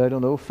 I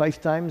don't know,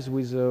 5 times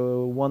with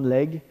one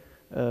leg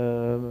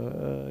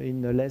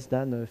in less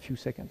than a few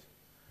seconds.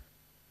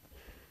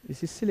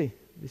 This is silly.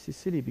 This is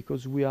silly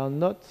because we are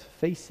not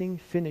facing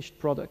finished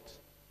products.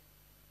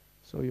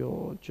 So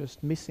you're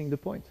just missing the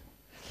point.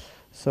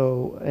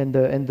 So,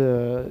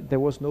 there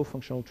was no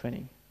functional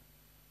training.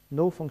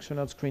 No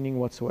functional screening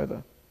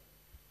whatsoever.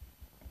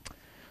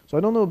 So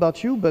I don't know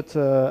about you, but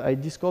I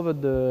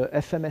discovered the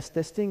FMS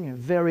testing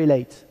very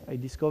late. I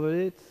discovered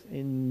it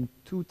in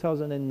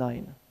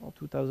 2009 or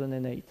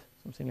 2008,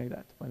 something like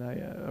that, when I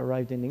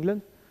arrived in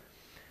England.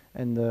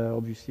 And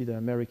obviously the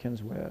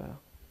Americans were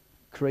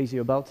crazy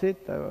about it.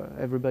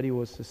 Everybody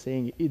was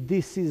saying,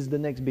 this is the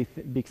next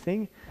big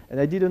thing. And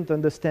I didn't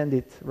understand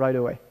it right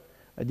away.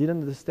 I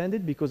didn't understand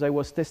it because I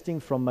was testing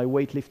from my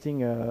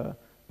weightlifting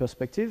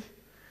perspective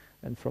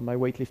and from my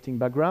weightlifting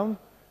background.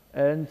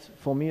 And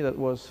for me, that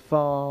was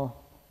far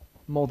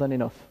more than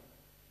enough.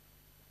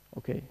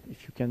 Okay,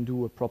 if you can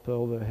do a proper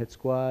overhead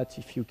squat,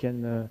 if you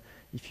can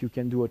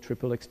do a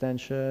triple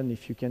extension,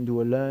 if you can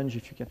do a lunge,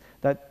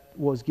 that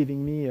was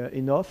giving me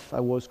enough. I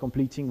was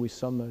completing with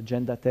some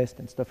gender test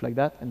and stuff like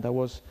that, and that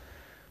was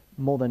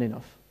more than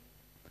enough.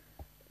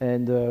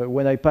 And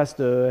when I passed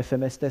the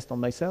FMS test on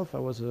myself, I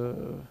was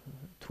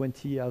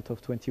 20 out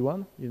of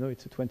 21. You know,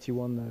 it's a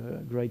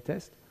 21 grade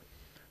test.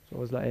 So I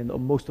was like, and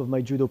most of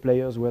my judo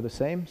players were the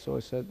same. So I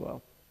said,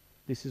 well,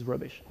 this is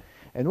rubbish.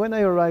 And when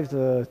I arrived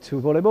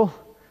to volleyball,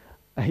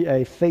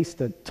 I faced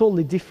a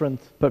totally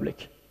different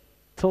public.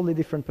 Totally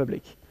different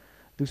public.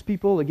 Those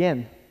people,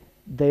 again,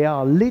 they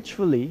are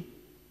literally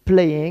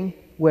playing,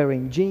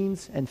 wearing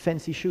jeans and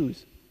fancy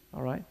shoes.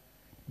 All right?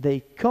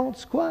 They can't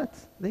squat.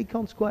 They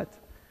can't squat.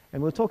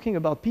 And we're talking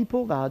about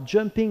people that are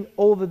jumping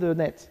over the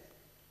net.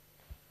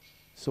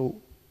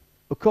 So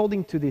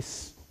according to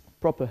this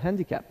proper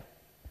handicap,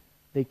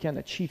 they can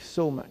achieve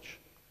so much.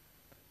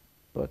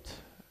 But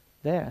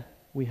there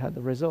we had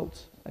the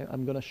results.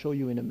 I'm going to show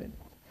you in a minute.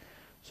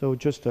 So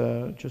just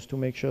to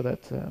make sure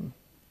that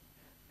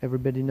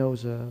everybody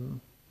knows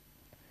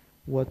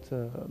what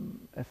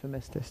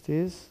FMS test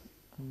is,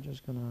 I'm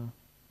just going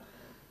to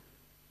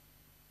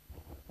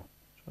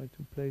try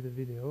to play the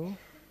video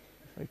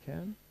if I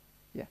can.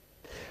 Yeah.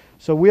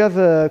 So we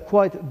have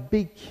quite a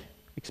big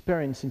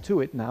experience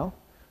into it now,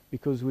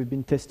 because we've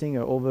been testing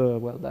over,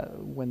 well,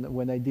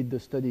 when I did the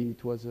study,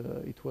 it was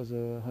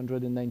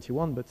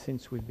 191, but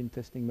since we've been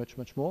testing much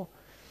more.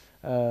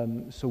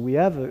 So we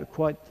have a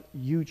quite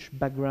huge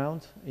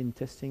background in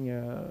testing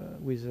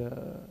with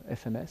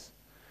FMS.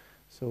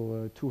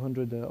 So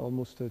 200,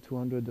 almost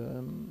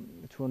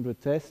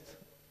 200 tests,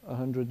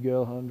 100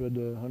 girl,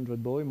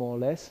 100 boy, more or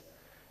less.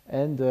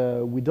 And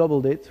we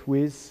doubled it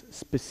with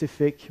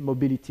specific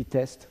mobility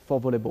tests for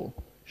volleyball: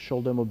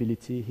 shoulder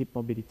mobility, hip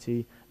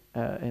mobility,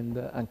 and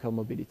ankle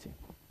mobility.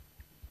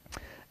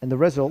 And the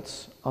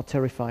results are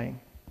terrifying.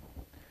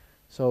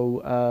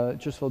 So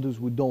just for those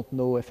who don't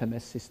know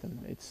FMS system,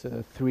 it's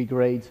a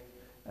 3-grade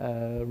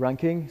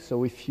ranking.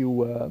 So if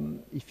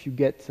you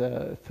get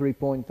 3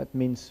 points, that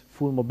means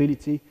full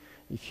mobility.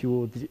 If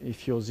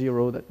you're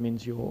 0, that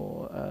means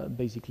you're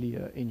basically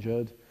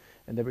injured,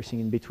 and everything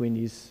in between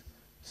is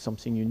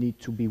something you need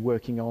to be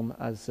working on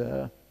as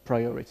a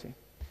priority,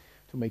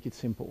 to make it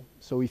simple.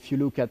 So if you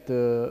look at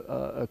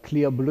a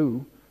clear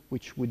blue,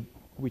 which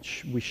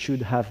we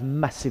should have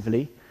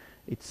massively,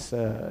 it's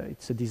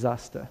a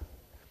disaster.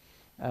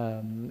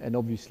 And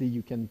obviously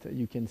you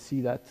can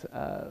see that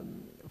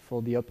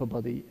for the upper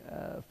body,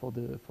 for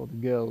the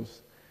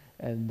girls,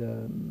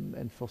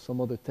 and for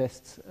some other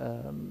tests,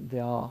 they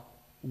are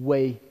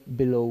way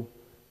below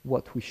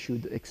what we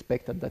should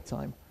expect at that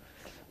time.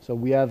 So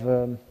we have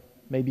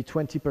maybe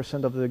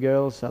 20% of the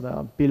girls that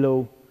are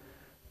below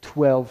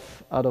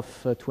 12 out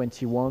of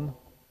 21,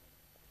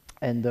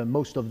 and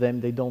most of them,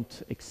 they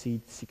don't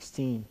exceed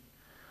 16.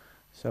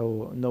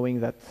 So knowing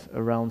that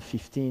around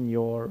 15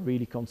 you're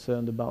really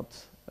concerned about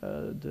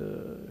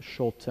the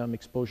short-term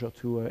exposure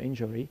to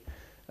injury,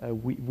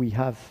 we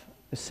have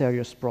a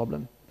serious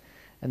problem.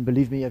 And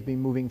believe me, I've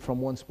been moving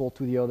from one sport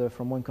to the other,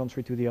 from one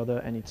country to the other,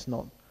 and it's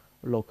not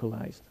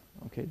localized.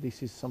 Okay,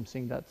 this is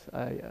something that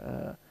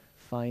I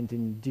find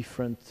in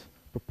different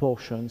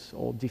proportions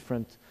or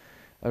different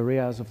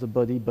areas of the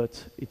body,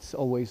 but it's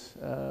always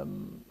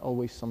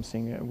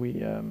something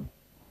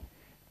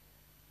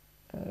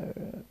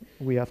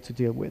we have to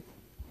deal with.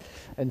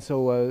 And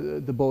so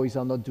the boys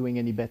are not doing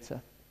any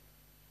better.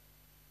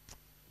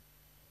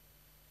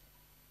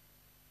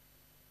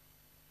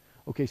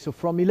 Okay, so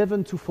from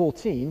 11 to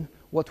 14,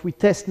 what we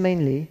test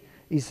mainly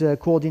is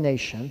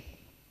coordination,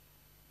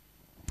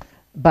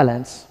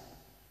 balance,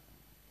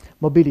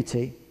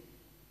 mobility,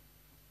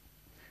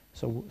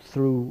 so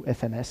through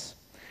FMS,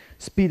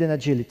 speed and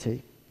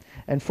agility.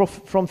 And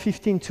from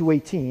 15 to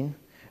 18,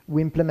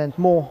 we implement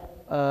more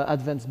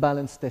advanced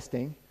balance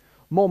testing,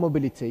 more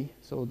mobility.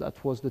 So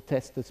that was the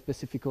test, the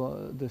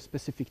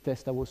specific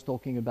test I was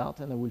talking about,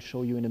 and I will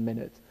show you in a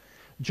minute.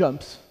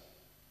 Jumps,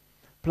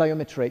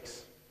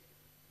 plyometrics,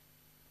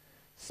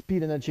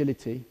 speed and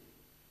agility,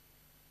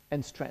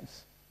 and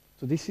strength.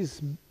 So this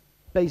is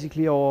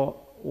basically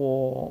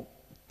our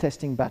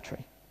testing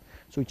battery.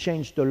 So we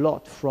changed a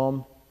lot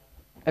from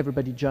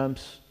everybody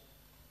jumps,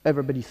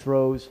 everybody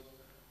throws,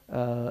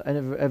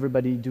 and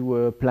everybody do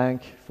a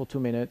plank for 2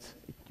 minutes.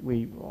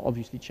 We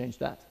obviously changed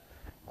that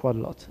quite a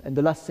lot. And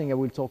the last thing I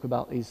will talk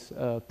about is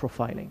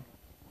profiling.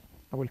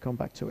 I will come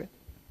back to it.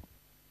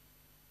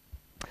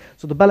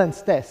 So the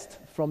balance test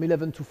from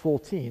 11 to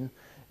 14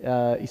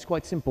 is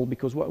quite simple,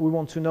 because what we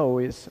want to know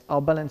is how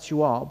balanced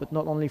you are, but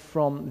not only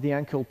from the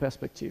ankle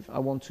perspective. I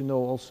want to know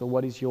also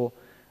what is your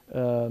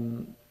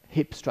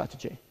hip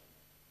strategy.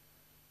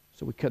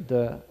 So we cut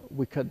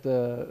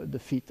the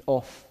feet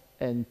off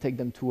and take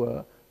them to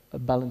a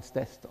balance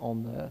test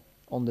on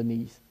the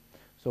knees.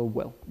 So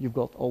well, you've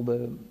got all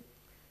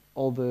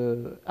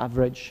the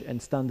average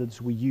and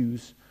standards we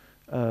use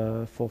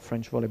for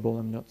French volleyball.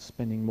 I'm not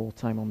spending more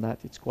time on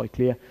that. It's quite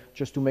clear.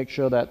 Just to make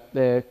sure that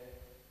they're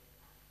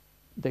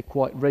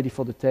quite ready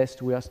for the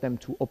test, we ask them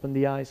to open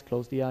the eyes,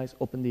 close the eyes,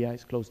 open the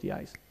eyes, close the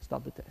eyes,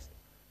 start the test.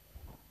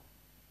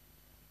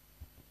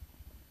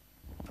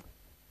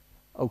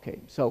 Okay,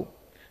 so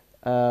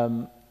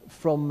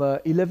from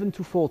 11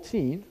 to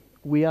 14,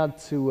 we add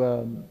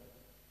to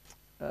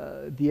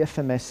the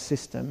FMS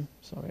system.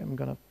 Sorry, I'm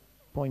going to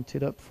point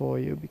it up for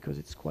you because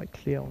it's quite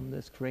clear on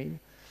the screen.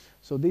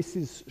 So this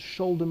is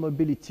shoulder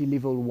mobility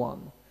level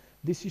 1.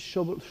 This is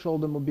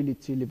shoulder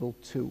mobility level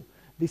 2.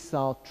 These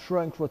are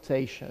trunk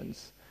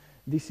rotations.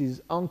 This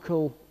is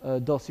ankle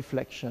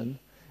dorsiflexion,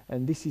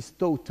 and this is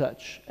toe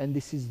touch, and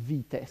this is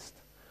V test.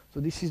 So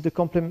this is the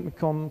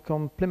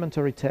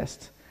complementary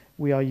test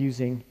we are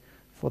using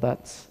for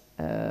that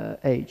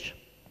age.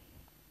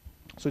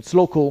 So it's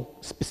local,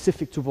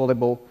 specific to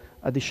volleyball,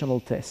 additional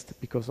test,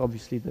 because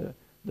obviously the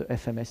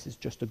FMS is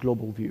just a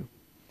global view.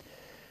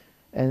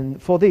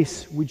 And for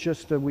this,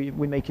 we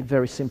make it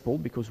very simple,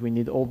 because we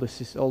need all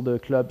the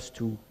clubs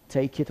to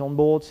take it on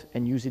board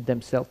and use it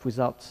themselves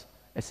without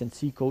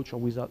SNC coach or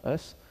without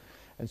us.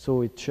 And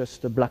so it's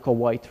just a black or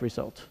white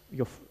result.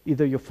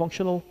 Either you're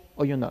functional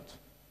or you're not.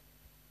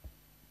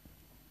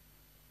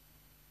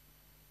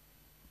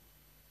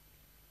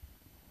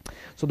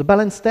 So the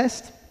balance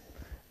test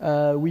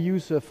we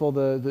use for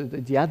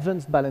the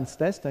advanced balance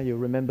test. You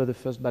remember the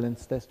first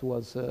balance test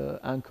was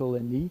ankle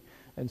and knee.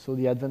 And so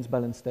the advanced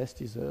balance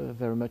test is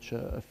very much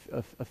a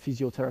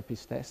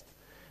physiotherapist test.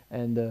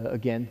 And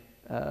again,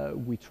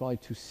 we try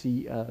to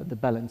see the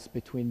balance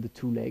between the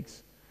two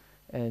legs,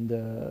 and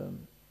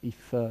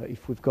if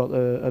we've got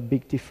a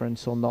big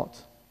difference or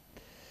not.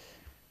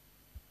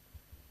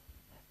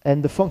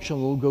 And the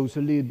functional goes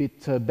a little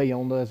bit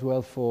beyond as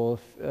well for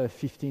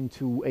 15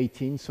 to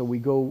 18. So we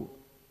go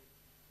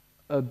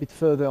a bit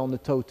further on the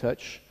toe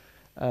touch.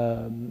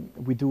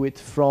 We do it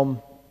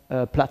from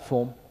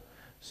platform.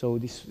 So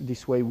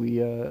this way we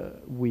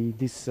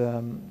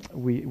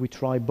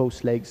try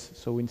both legs.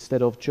 So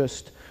instead of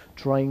just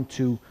trying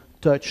to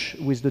touch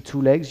with the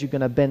two legs, you're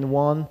gonna bend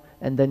one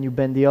and then you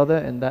bend the other,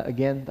 and that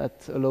again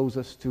allows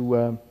us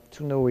to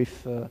know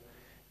if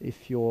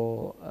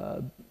you're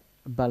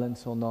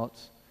balanced or not.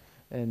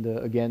 And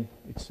again,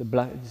 it's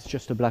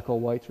just a black or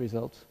white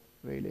result,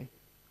 really.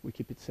 We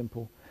keep it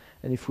simple.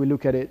 And if we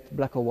look at it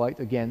black or white,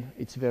 again,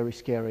 it's very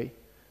scary,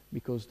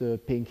 because the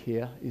pink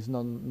here is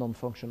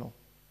non-functional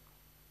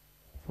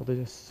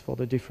for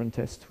the different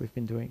tests we've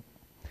been doing.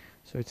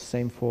 So it's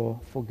same for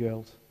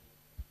girls.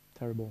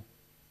 Terrible.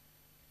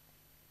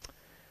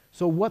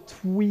 So what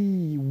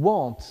we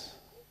want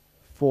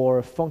for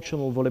a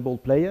functional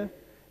volleyball player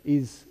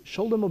is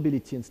shoulder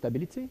mobility and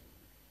stability,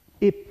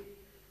 hip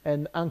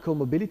and ankle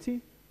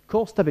mobility,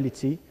 core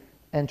stability,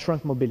 and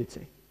trunk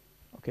mobility.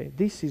 Okay,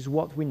 this is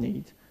what we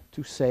need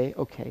to say,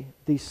 okay,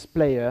 this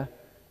player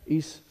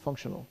is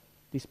functional.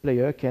 This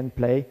player can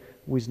play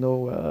with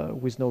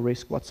no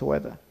risk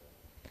whatsoever.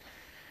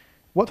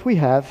 What we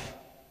have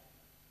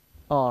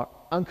are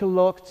ankle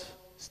locked,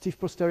 stiff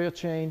posterior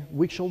chain,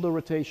 weak shoulder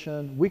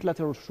rotation, weak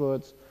lateral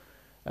shoulders,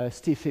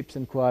 stiff hips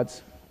and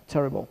quads.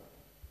 Terrible.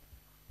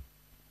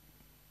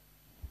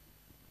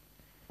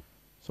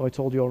 So I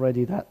told you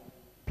already that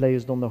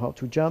players don't know how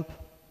to jump,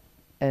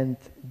 and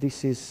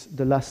this is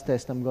the last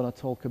test I'm going to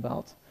talk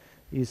about,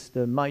 is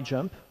the My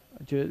Jump.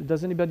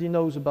 Does anybody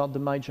knows about the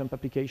My Jump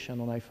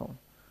application on iPhone?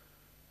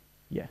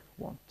 Yeah,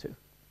 1, 2.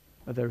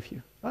 Very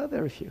few.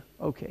 Very few.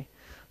 Okay.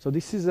 So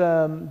this is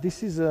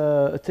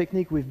a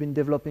technique we've been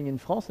developing in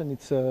France, and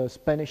it's a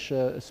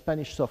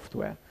Spanish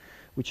software,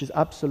 which is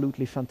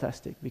absolutely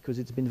fantastic because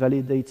it's been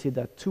validated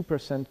at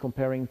 2%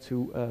 comparing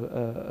to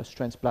a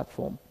strength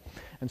platform.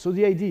 And so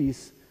the idea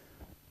is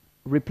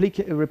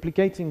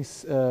replicating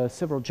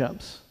several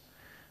jumps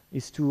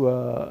is to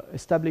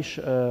establish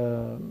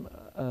a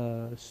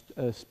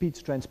speed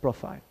strength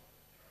profile.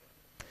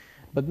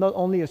 But not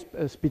only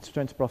a speed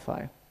strength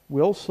profile,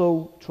 we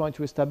also try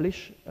to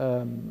establish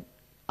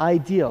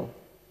ideal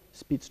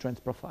speed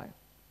strength profile.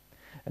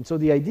 And so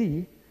the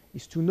idea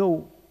is to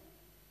know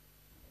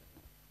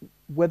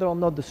whether or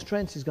not the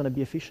strength is going to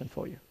be efficient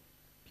for you.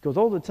 Because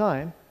all the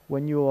time,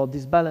 when you are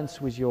disbalanced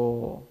with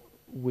your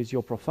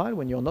profile,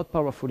 when you're not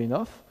powerful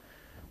enough,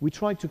 we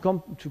try to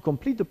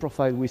complete the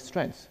profile with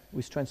strength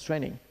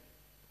training.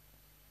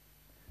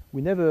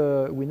 We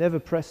never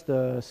press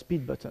the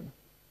speed button.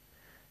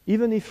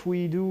 Even if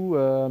we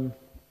do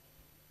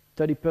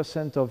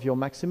 30% of your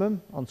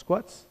maximum on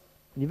squats,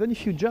 and even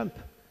if you jump,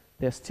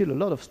 there's still a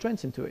lot of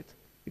strength into it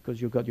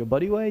because you've got your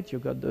body weight,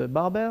 you've got the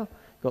barbell,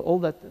 got all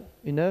that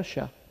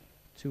inertia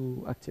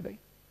to activate.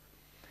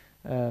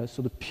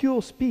 So the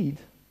pure speed,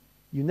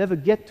 you never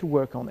get to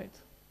work on it.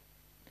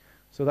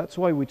 So that's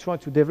why we try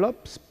to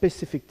develop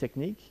specific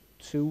technique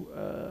to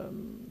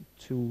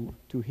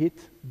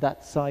hit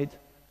that side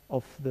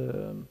of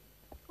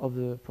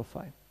the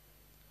profile.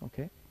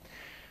 Okay.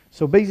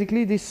 So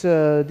basically, this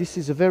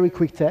is a very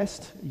quick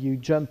test. You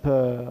jump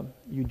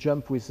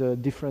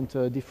with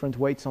different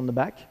weights on the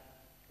back.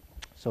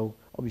 So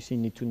obviously,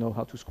 you need to know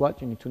how to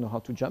squat. You need to know how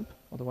to jump.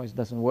 Otherwise, it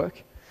doesn't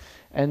work.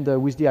 And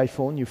with the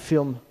iPhone, you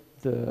film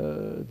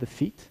the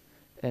feet,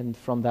 and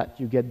from that,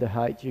 you get the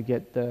height, you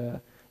get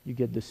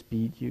the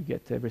speed, you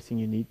get everything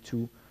you need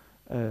to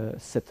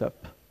set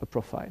up a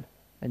profile.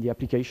 And the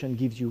application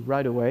gives you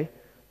right away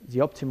the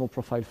optimal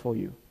profile for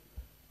you.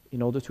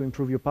 In order to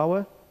improve your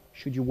power,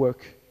 should you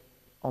work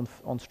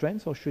on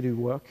strength or should you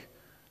work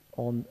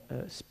on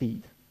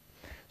speed?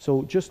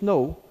 So just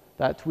know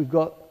that we've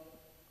got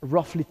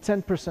roughly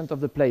 10%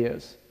 of the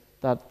players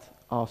that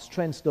are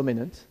strength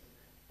dominant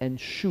and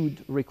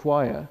should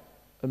require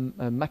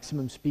a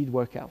maximum speed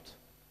workout.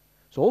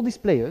 So all these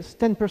players,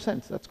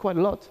 10%, that's quite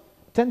a lot.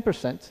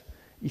 10%,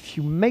 if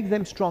you make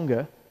them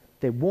stronger,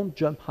 they won't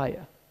jump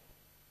higher.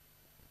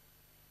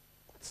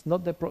 It's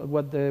not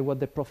what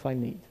their profile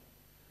need.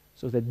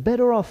 So they're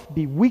better off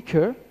be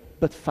weaker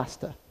but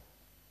faster.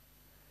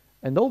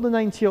 And all the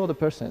 90 other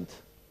percent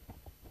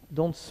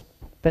don't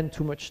spend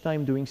too much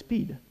time doing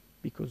speed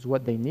because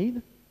what they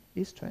need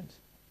is strength,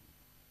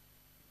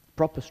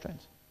 proper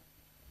strength.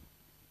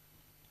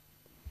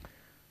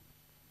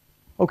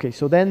 Okay,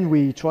 so then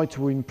we try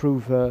to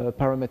improve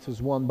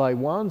parameters one by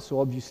one. So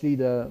obviously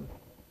the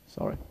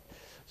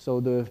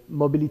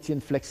mobility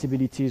and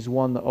flexibility is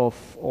one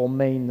of our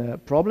main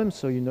problems.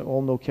 So you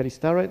all know Kelly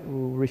Starrett,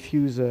 who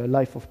refused a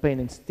life of pain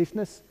and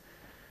stiffness.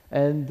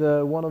 And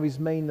one of his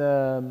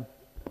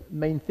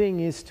main thing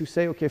is to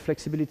say, okay,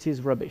 flexibility is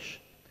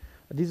rubbish.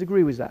 I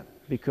disagree with that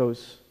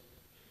because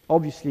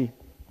obviously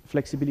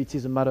flexibility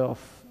is a matter of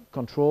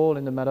control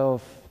and a matter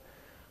of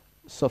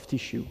soft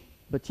tissue.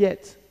 But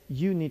yet,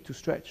 you need to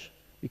stretch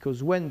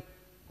because when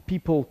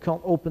people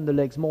can't open the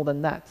legs more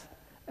than that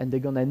and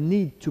they're going to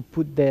need to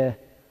put their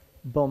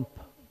bump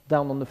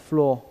down on the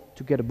floor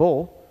to get a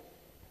ball,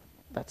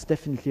 that's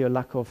definitely a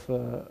lack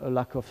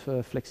of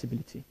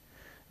flexibility.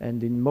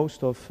 And in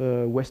most of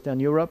Western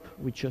Europe,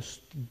 we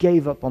just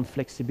gave up on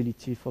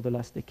flexibility for the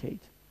last decade.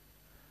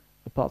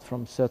 Apart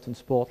from certain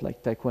sport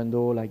like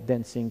taekwondo, like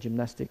dancing,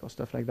 gymnastics, or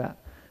stuff like that,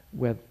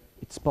 where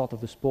it's part of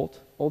the sport.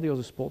 All the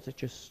other sports, they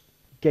just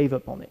gave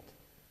up on it.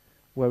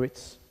 Where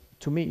it's,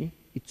 to me,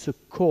 it's a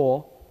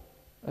core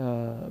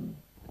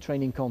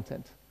training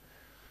content.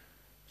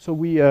 So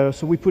we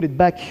put it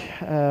back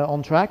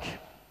on track.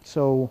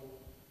 So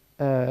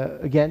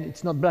again,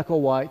 it's not black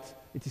or white.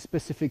 It is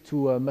specific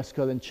to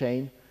muscle and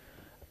chain.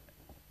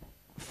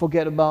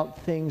 Forget about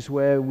things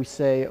where we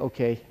say,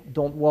 okay,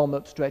 don't warm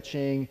up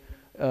stretching,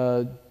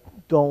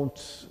 don't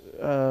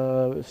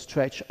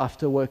stretch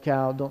after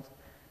workout.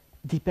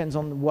 depends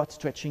on what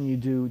stretching you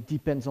do,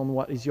 depends on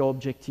what is your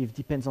objective,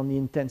 depends on the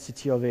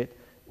intensity of it.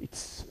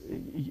 It's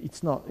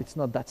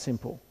not that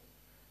simple.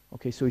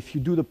 Okay, so if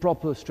you do the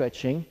proper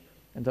stretching,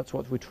 and that's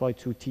what we try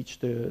to teach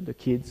the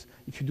kids,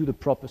 if you do the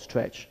proper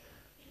stretch,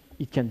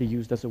 it can be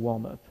used as a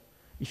warm-up.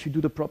 If you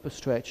do the proper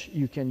stretch,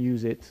 you can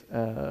use it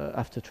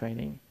after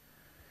training.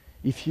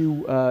 If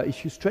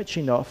you stretch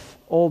enough,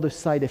 all the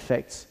side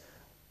effects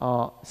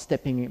are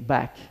stepping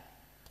back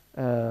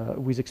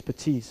with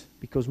expertise,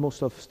 because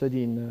most of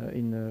study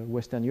in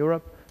Western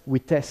Europe, we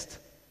test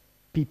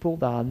people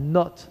that are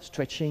not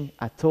stretching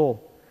at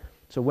all.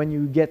 So when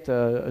you get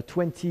a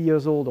 20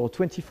 years old or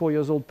 24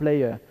 years old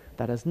player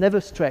that has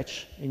never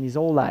stretched in his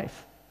whole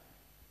life,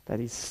 that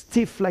is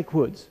stiff like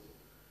wood,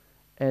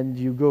 and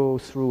you go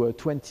through a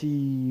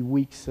 20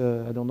 weeks,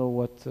 I don't know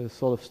what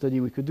sort of study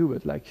we could do,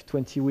 but like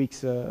 20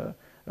 weeks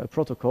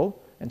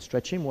protocol and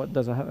stretching, what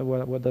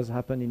does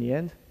happen in the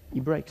end? He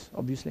breaks,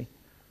 obviously.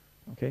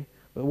 Okay,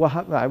 but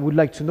I would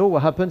like to know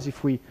what happens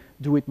if we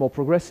do it more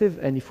progressive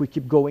and if we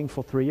keep going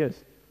for 3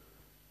 years.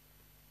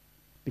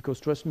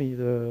 Because trust me,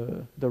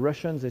 the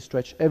Russians, they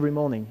stretch every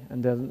morning,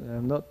 and they're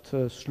not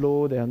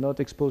slow, they are not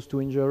exposed to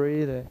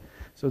injury.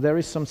 So there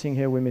is something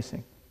here we're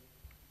missing.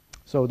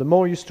 So the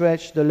more you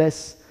stretch, the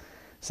less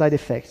side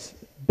effects.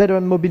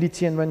 Better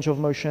mobility and range of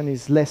motion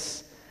is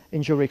less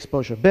injury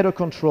exposure. Better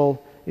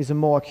control is a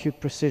more acute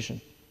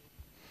precision.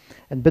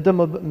 And better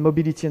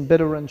mobility and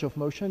better range of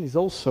motion is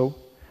also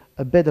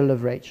a better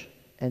leverage.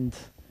 And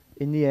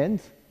in the end,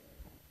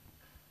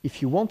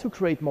 if you want to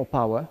create more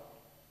power,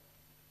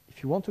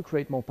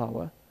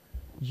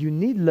 you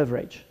need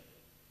leverage.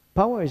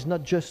 Power is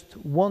not just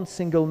one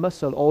single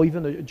muscle or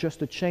even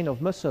just a chain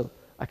of muscle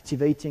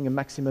activating a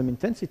maximum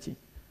intensity.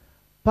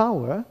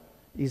 Power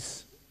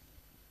is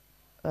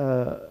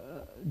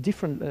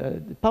different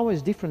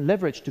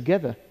leverage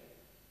together.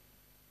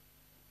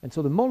 And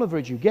so the more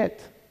leverage you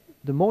get,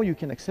 the more you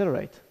can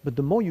accelerate, but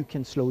the more you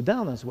can slow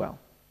down as well.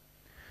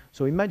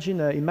 So imagine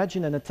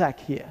an attack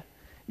here.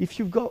 If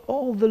you've got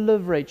all the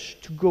leverage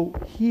to go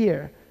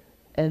here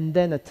and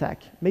then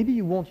attack, maybe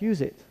you won't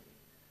use it.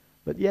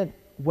 But yet,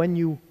 when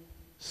you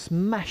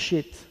smash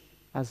it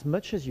as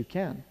much as you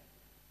can,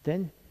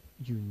 then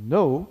you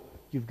know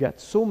you've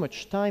got so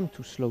much time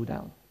to slow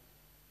down.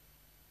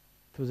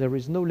 So there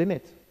is no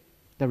limit.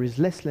 There is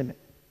less limit.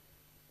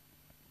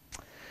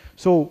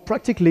 So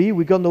practically,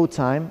 we got no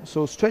time.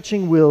 So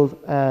stretching will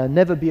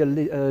never be a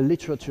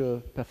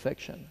literature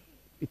perfection.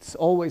 It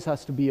always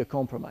has to be a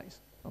compromise.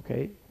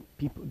 Okay,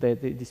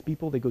 these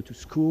people, they go to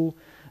school,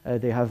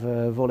 they have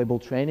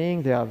volleyball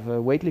training, they have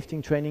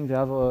weightlifting training, they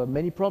have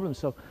many problems.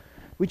 So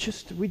we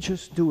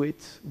just do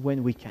it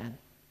when we can.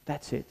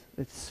 That's it.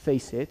 Let's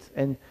face it.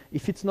 And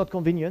if it's not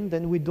convenient,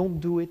 then we don't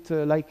do it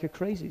like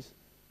crazies.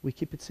 We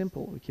keep it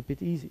simple. We keep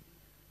it easy.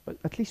 But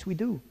at least we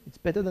do. It's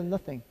better than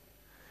nothing.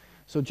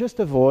 So just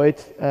avoid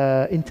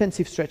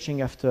intensive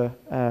stretching after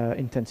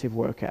intensive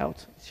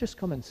workout. It's just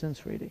common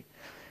sense, really.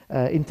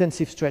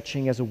 Intensive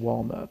stretching as a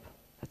warm-up.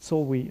 That's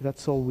all we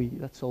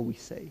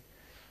say.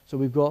 So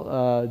we've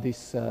got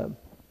this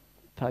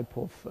type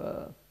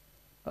of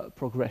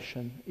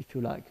progression, if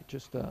you like,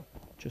 just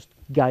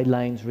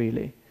guidelines,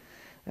 really,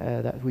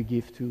 that we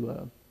give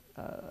to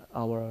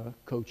our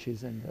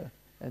coaches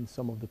and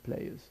some of the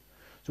players.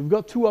 So we've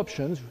got two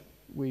options.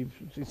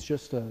 It's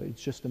just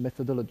a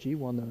methodology,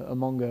 one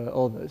among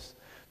others.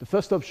 The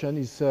first option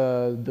is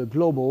the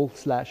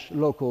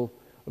global/local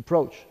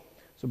approach.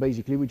 So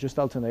basically, we just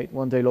alternate,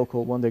 one day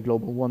local, one day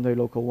global, one day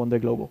local, one day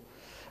global.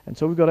 And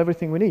so we've got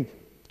everything we need,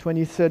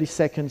 20, 30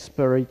 seconds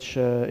per each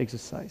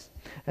exercise.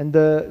 And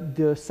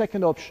the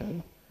second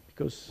option,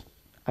 because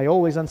I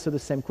always answer the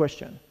same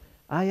question,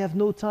 I have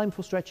no time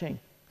for stretching.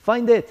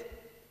 Find it,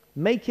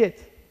 make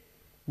it,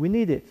 we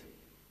need it.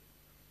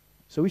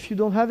 So if you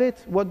don't have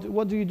it,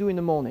 what do you do in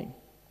the morning?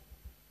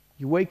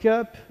 You wake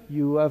up,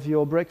 you have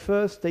your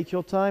breakfast, take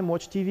your time,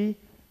 watch TV.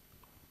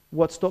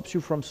 What stops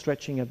you from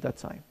stretching at that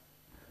time?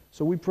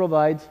 So we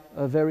provide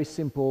a very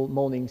simple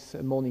morning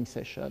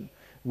session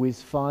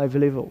with 5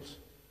 levels.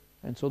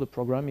 And so the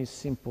program is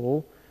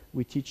simple.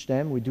 We teach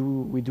them, we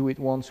do it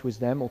once with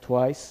them or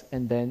twice,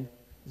 and then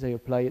they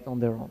apply it on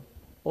their own.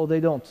 Or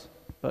they don't,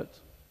 but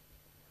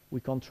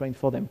we can't train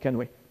for them, can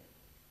we?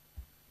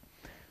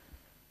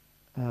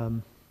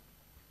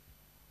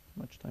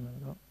 Much time have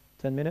I got?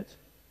 10 minutes?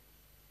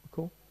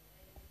 Cool.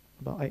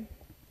 About 8.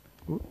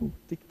 Ooh,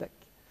 tic-tac.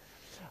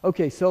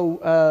 Okay,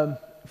 so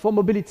for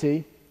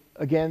mobility,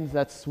 again,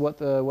 that's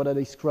what I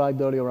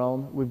described earlier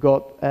on. We've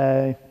got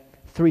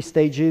 3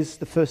 stages.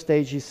 The first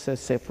stage is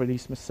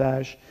self-release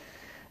massage.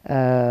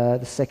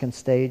 The second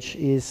stage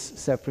is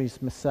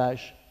self-release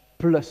massage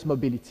plus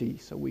mobility.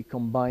 So we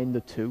combine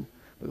the two.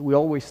 But we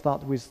always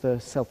start with the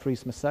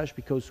self-release massage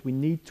because we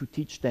need to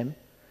teach them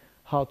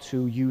how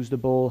to use the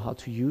ball, how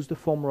to use the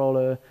foam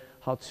roller,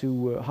 how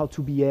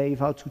to behave,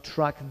 how to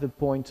track the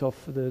point of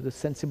the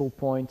sensible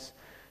points.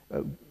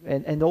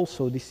 And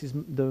also, this is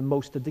the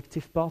most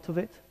addictive part of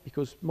it,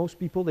 because most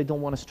people, they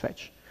don't want to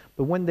stretch.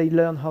 But when they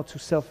learn how to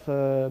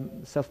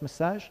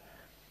self-massage,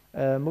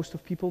 most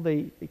of people,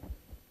 they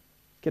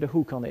get a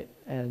hook on it,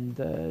 and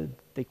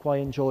they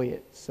quite enjoy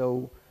it.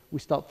 So we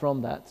start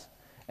from that,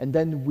 and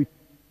then we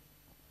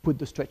put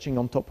the stretching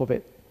on top of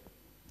it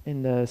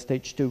in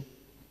stage 2.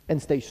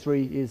 And stage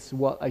 3 is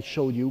what I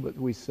showed you, but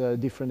with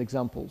different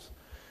examples.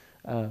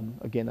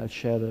 Again, I'll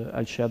share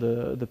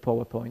the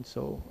PowerPoint,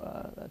 so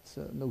that's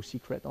no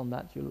secret on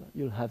that.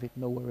 You'll have it,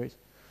 no worries.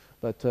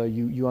 But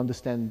you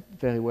understand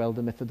very well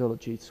the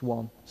methodology. It's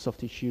 1, soft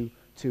tissue;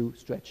 2,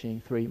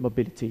 stretching; 3,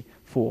 mobility;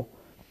 4,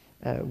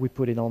 we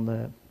put it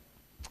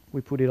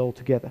all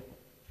together.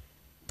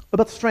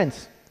 About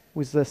strength,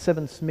 with the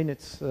 7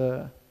 minutes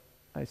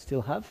I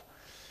still have,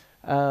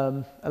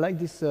 I like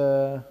this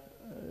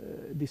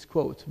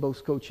quote.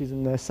 Both coaches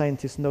and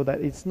scientists know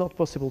that it's not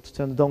possible to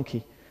turn a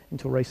donkey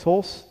into a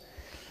racehorse,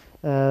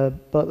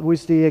 but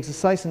with the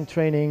exercise and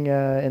training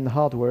and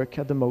hard work,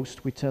 at the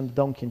most, we turn the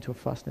donkey into a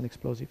fast and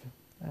explosive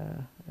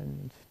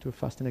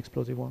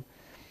one.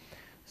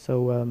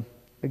 So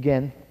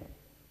again,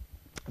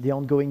 the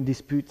ongoing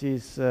dispute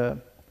is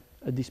a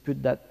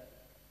dispute that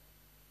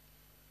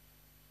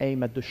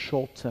aim at the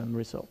short-term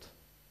result,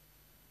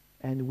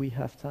 and we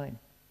have time.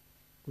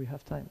 We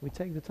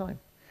take the time.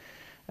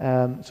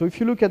 So if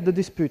you look at the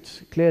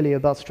dispute clearly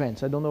about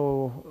strength, I don't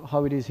know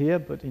how it is here,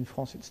 but in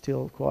France it's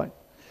still quite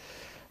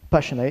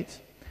passionate.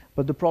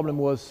 But the problem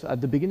was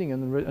at the beginning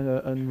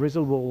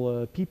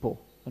unreasonable people,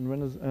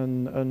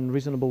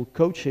 unreasonable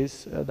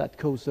coaches that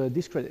caused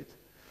discredit.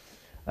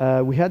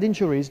 We had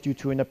injuries due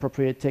to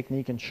inappropriate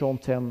technique and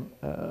short-term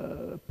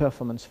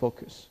performance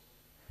focus.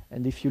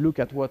 And if you look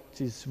at what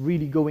is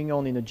really going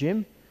on in a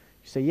gym,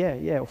 you say,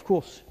 yeah, of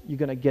course you're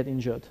going to get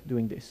injured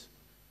doing this,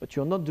 but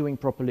you're not doing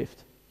proper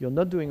lift. You're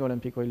not doing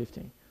Olympic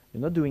weightlifting.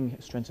 You're not doing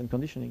strength and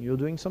conditioning. You're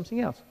doing something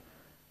else.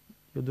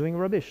 You're doing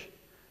rubbish.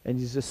 And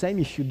it's the same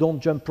if you don't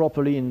jump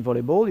properly in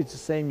volleyball. It's the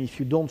same if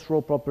you don't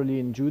throw properly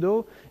in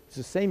judo. It's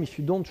the same if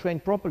you don't train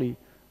properly.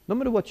 No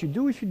matter what you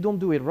do, if you don't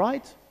do it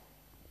right,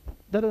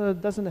 that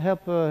doesn't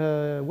help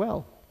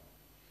well.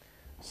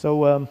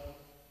 So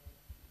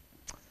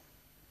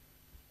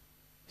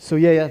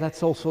yeah,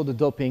 that's also the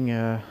doping,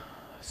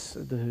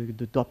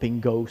 the doping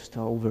ghost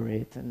over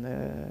it,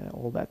 and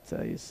all that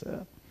is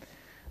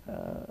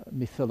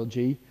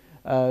mythology.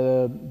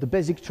 The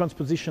basic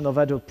transposition of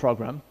adult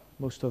program.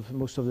 Most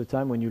of the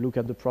time, when you look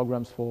at the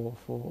programs for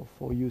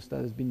youth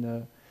that has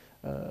been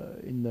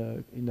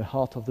in the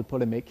heart of the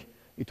polemic,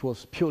 it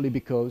was purely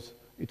because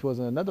it was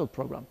an adult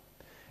program.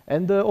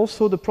 And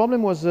also the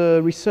problem was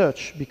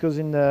research, because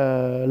in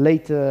the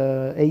late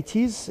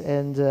 80s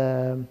and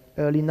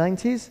early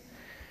 90s,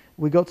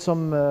 we got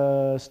some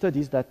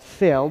studies that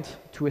failed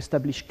to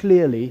establish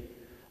clearly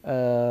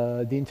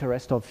the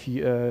interest of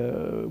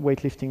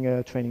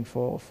weightlifting training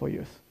for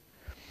youth.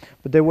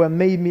 But there were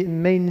many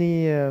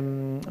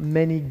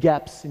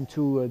gaps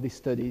into these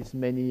studies,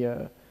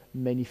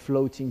 many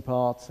floating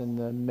parts,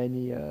 and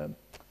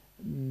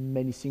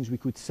many things we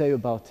could say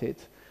about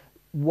it.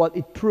 What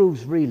it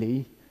proves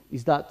really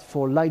is that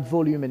for light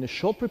volume and a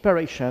short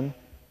preparation,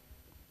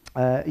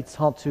 it's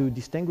hard to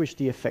distinguish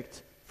the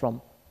effect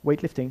from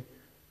weightlifting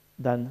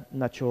than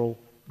natural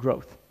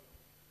growth.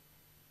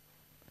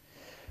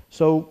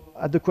 So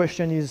the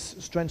question is,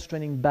 strength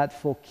training bad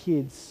for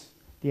kids?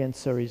 The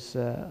answer is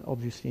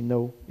obviously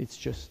no, it's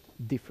just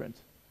different.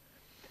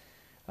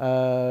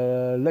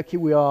 Lucky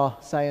we are,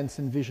 science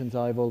and visions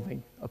are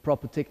evolving. A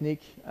proper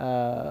technique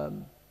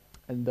and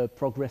the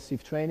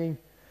progressive training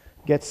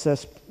gets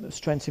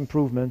strength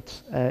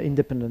improvement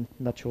independent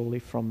naturally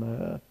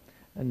from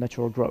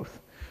natural growth.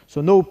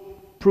 So no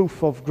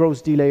proof of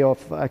growth delay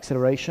of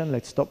acceleration.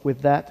 Let's stop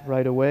with that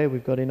right away.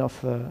 We've got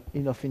enough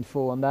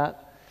info on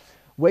that.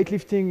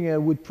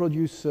 Weightlifting would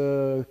produce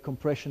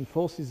compression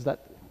forces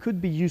that could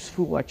be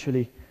useful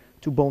actually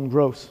to bone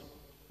growth.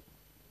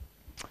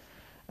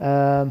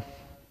 So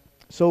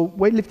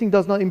weightlifting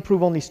does not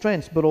improve only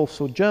strength, but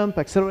also jump,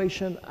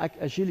 acceleration,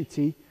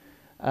 agility.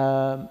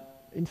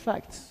 In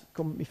fact,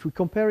 if we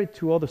compare it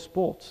to other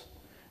sports,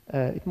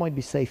 it might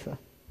be safer.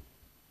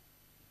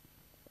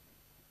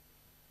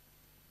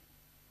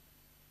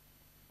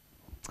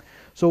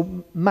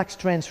 So max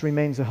strength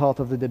remains the heart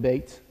of the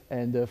debate,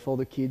 and for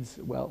the kids,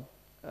 well,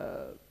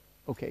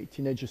 okay,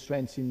 teenager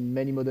strength in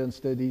many modern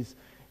studies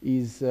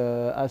is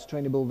as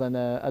trainable than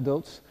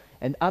adults.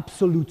 And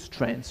absolute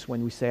strength,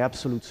 when we say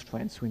absolute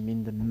strength, we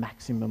mean the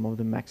maximum of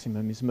the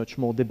maximum, is much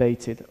more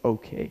debated,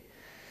 okay.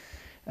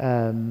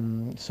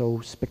 So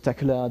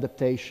spectacular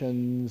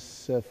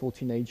adaptations for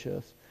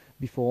teenagers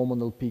before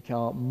hormonal peak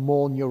are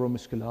more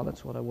neuromuscular.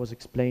 That's what I was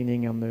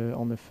explaining on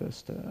the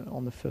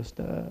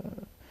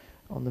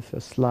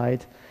first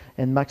slide.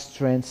 And max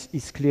strength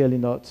is clearly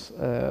not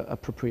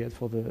appropriate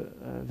for the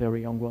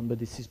very young one, but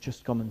this is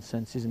just common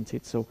sense, isn't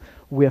it? So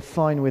we are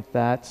fine with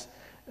that.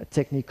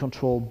 Technique,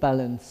 control,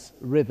 balance,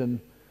 rhythm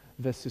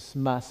versus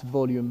mass,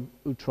 volume,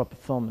 ultra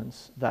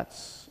performance.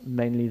 That's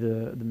mainly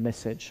the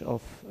message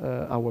of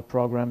our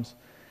programs.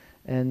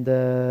 And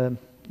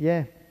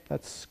yeah,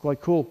 that's quite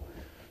cool.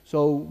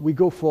 So we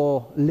go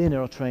for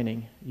linear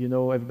training. You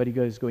know, everybody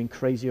is going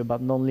crazy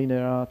about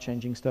non-linear,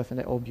 changing stuff,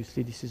 and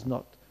obviously this is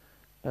not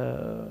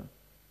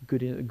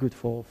good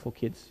for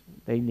kids.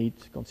 They need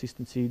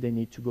consistency, they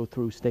need to go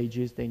through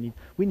stages,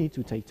 we need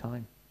to take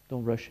time,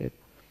 don't rush it.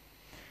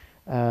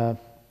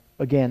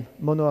 Again,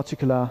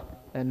 monoarticular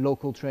and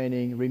local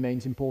training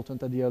remains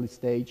important at the early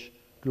stage.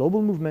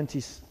 Global movement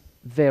is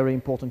very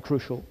important,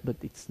 crucial, but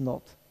it's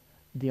not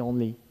the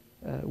only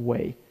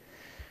way.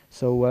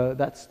 So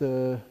that's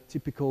the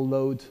typical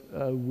load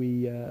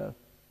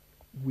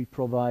we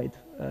provide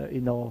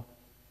in our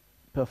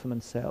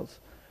performance cells,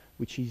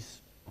 which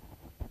is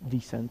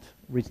decent,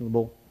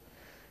 reasonable,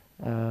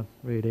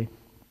 really.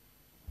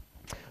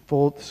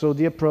 So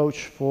the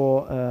approach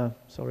for,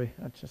 sorry,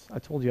 I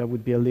told you I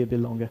would be a little bit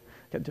longer.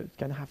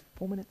 Can I have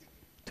 4 minutes,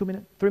 2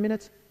 minutes, 3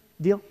 minutes?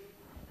 Deal?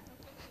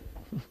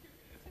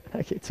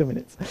 Okay, 2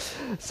 minutes.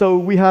 So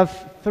we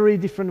have 3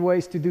 different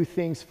ways to do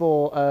things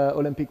for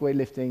Olympic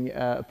weightlifting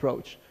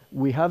approach.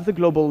 We have the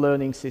global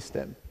learning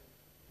system,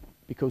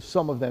 because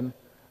some of them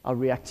are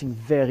reacting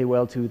very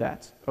well to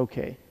that.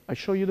 Okay, I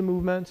show you the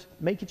movement,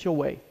 make it your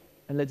way,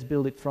 and let's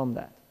build it from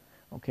that.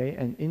 Okay,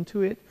 and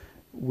into it,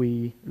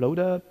 we load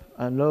up,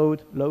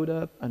 unload, load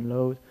up,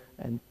 unload,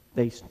 and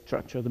they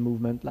structure the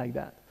movement like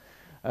that.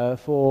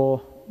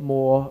 For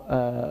more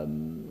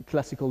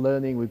classical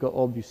learning, we've got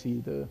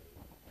obviously the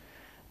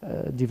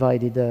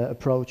divided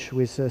approach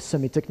with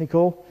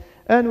semi-technical,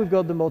 and we've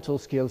got the motor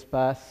skills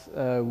path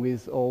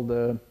with all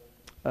the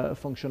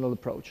functional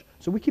approach.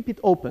 So we keep it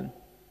open.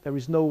 There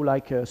is no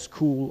like a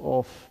school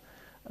of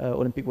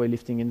Olympic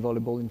weightlifting in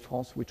volleyball in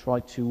France. We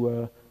try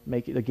to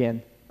make it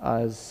again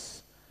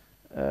as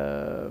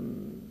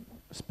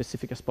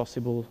specific as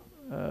possible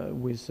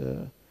with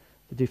the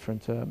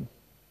different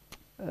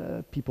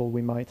people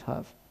we might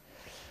have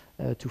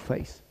to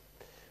face.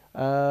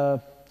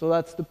 So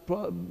that's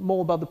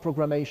more about the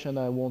programmation.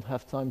 I won't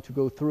have time to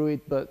go through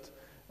it, but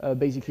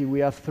basically we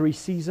have 3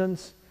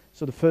 seasons.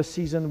 So the first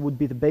season would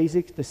be the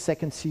basic, the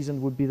second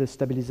season would be the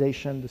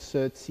stabilization, the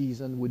third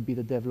season would be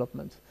the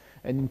development.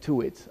 And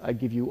into it, I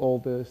give you all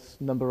the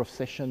number of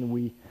sessions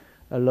we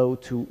allow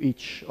to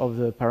each of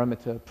the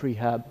parameter,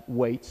 prehab,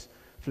 weights,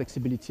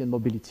 flexibility and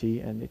mobility,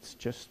 and it's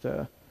just,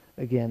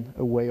 again,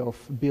 a way of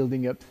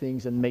building up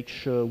things and make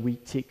sure we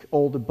tick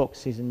all the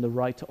boxes in the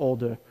right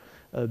order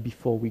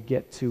before we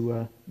get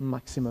to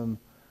maximum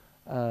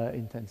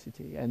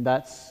intensity. And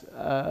that's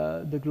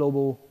the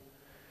global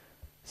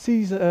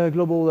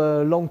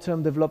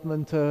long-term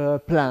development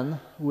plan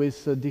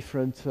with the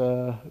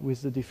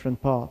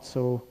different parts.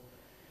 So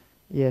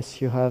yes,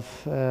 you have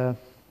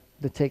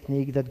the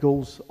technique that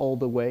goes all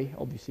the way,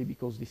 obviously,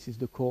 because this is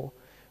the core.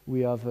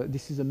 We have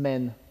this is a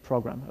men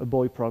program, a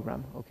boy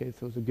program. Okay,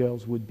 so the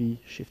girls would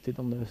be shifted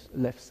on the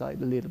left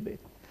side a little bit.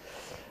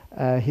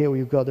 Here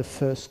we've got the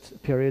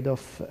first period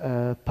of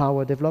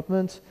power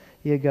development.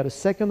 Here you got a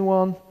second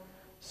one,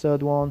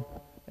 third one,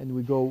 and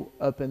we go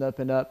up and up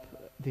and up.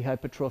 The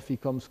hypertrophy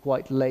comes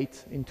quite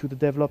late into the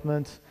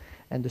development,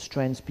 and the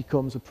strength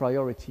becomes a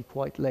priority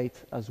quite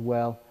late as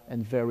well,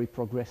 and very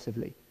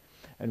progressively.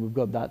 And we've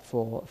got that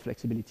for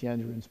flexibility,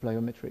 endurance,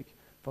 plyometric,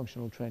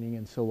 functional training,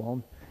 and so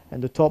on.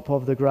 And the top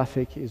of the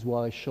graphic is what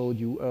I showed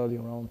you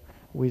earlier on,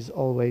 with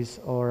always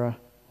our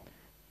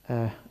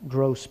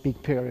growth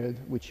peak period,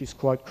 which is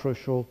quite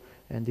crucial,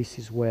 and this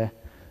is where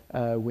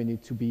we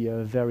need to be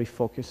very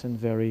focused and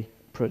very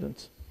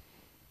prudent.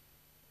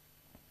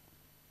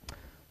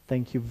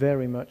 Thank you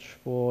very much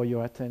for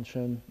your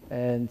attention,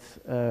 and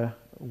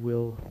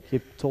we'll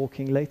keep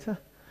talking later.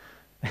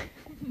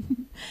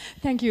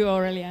 Thank you,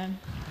 Aurélien.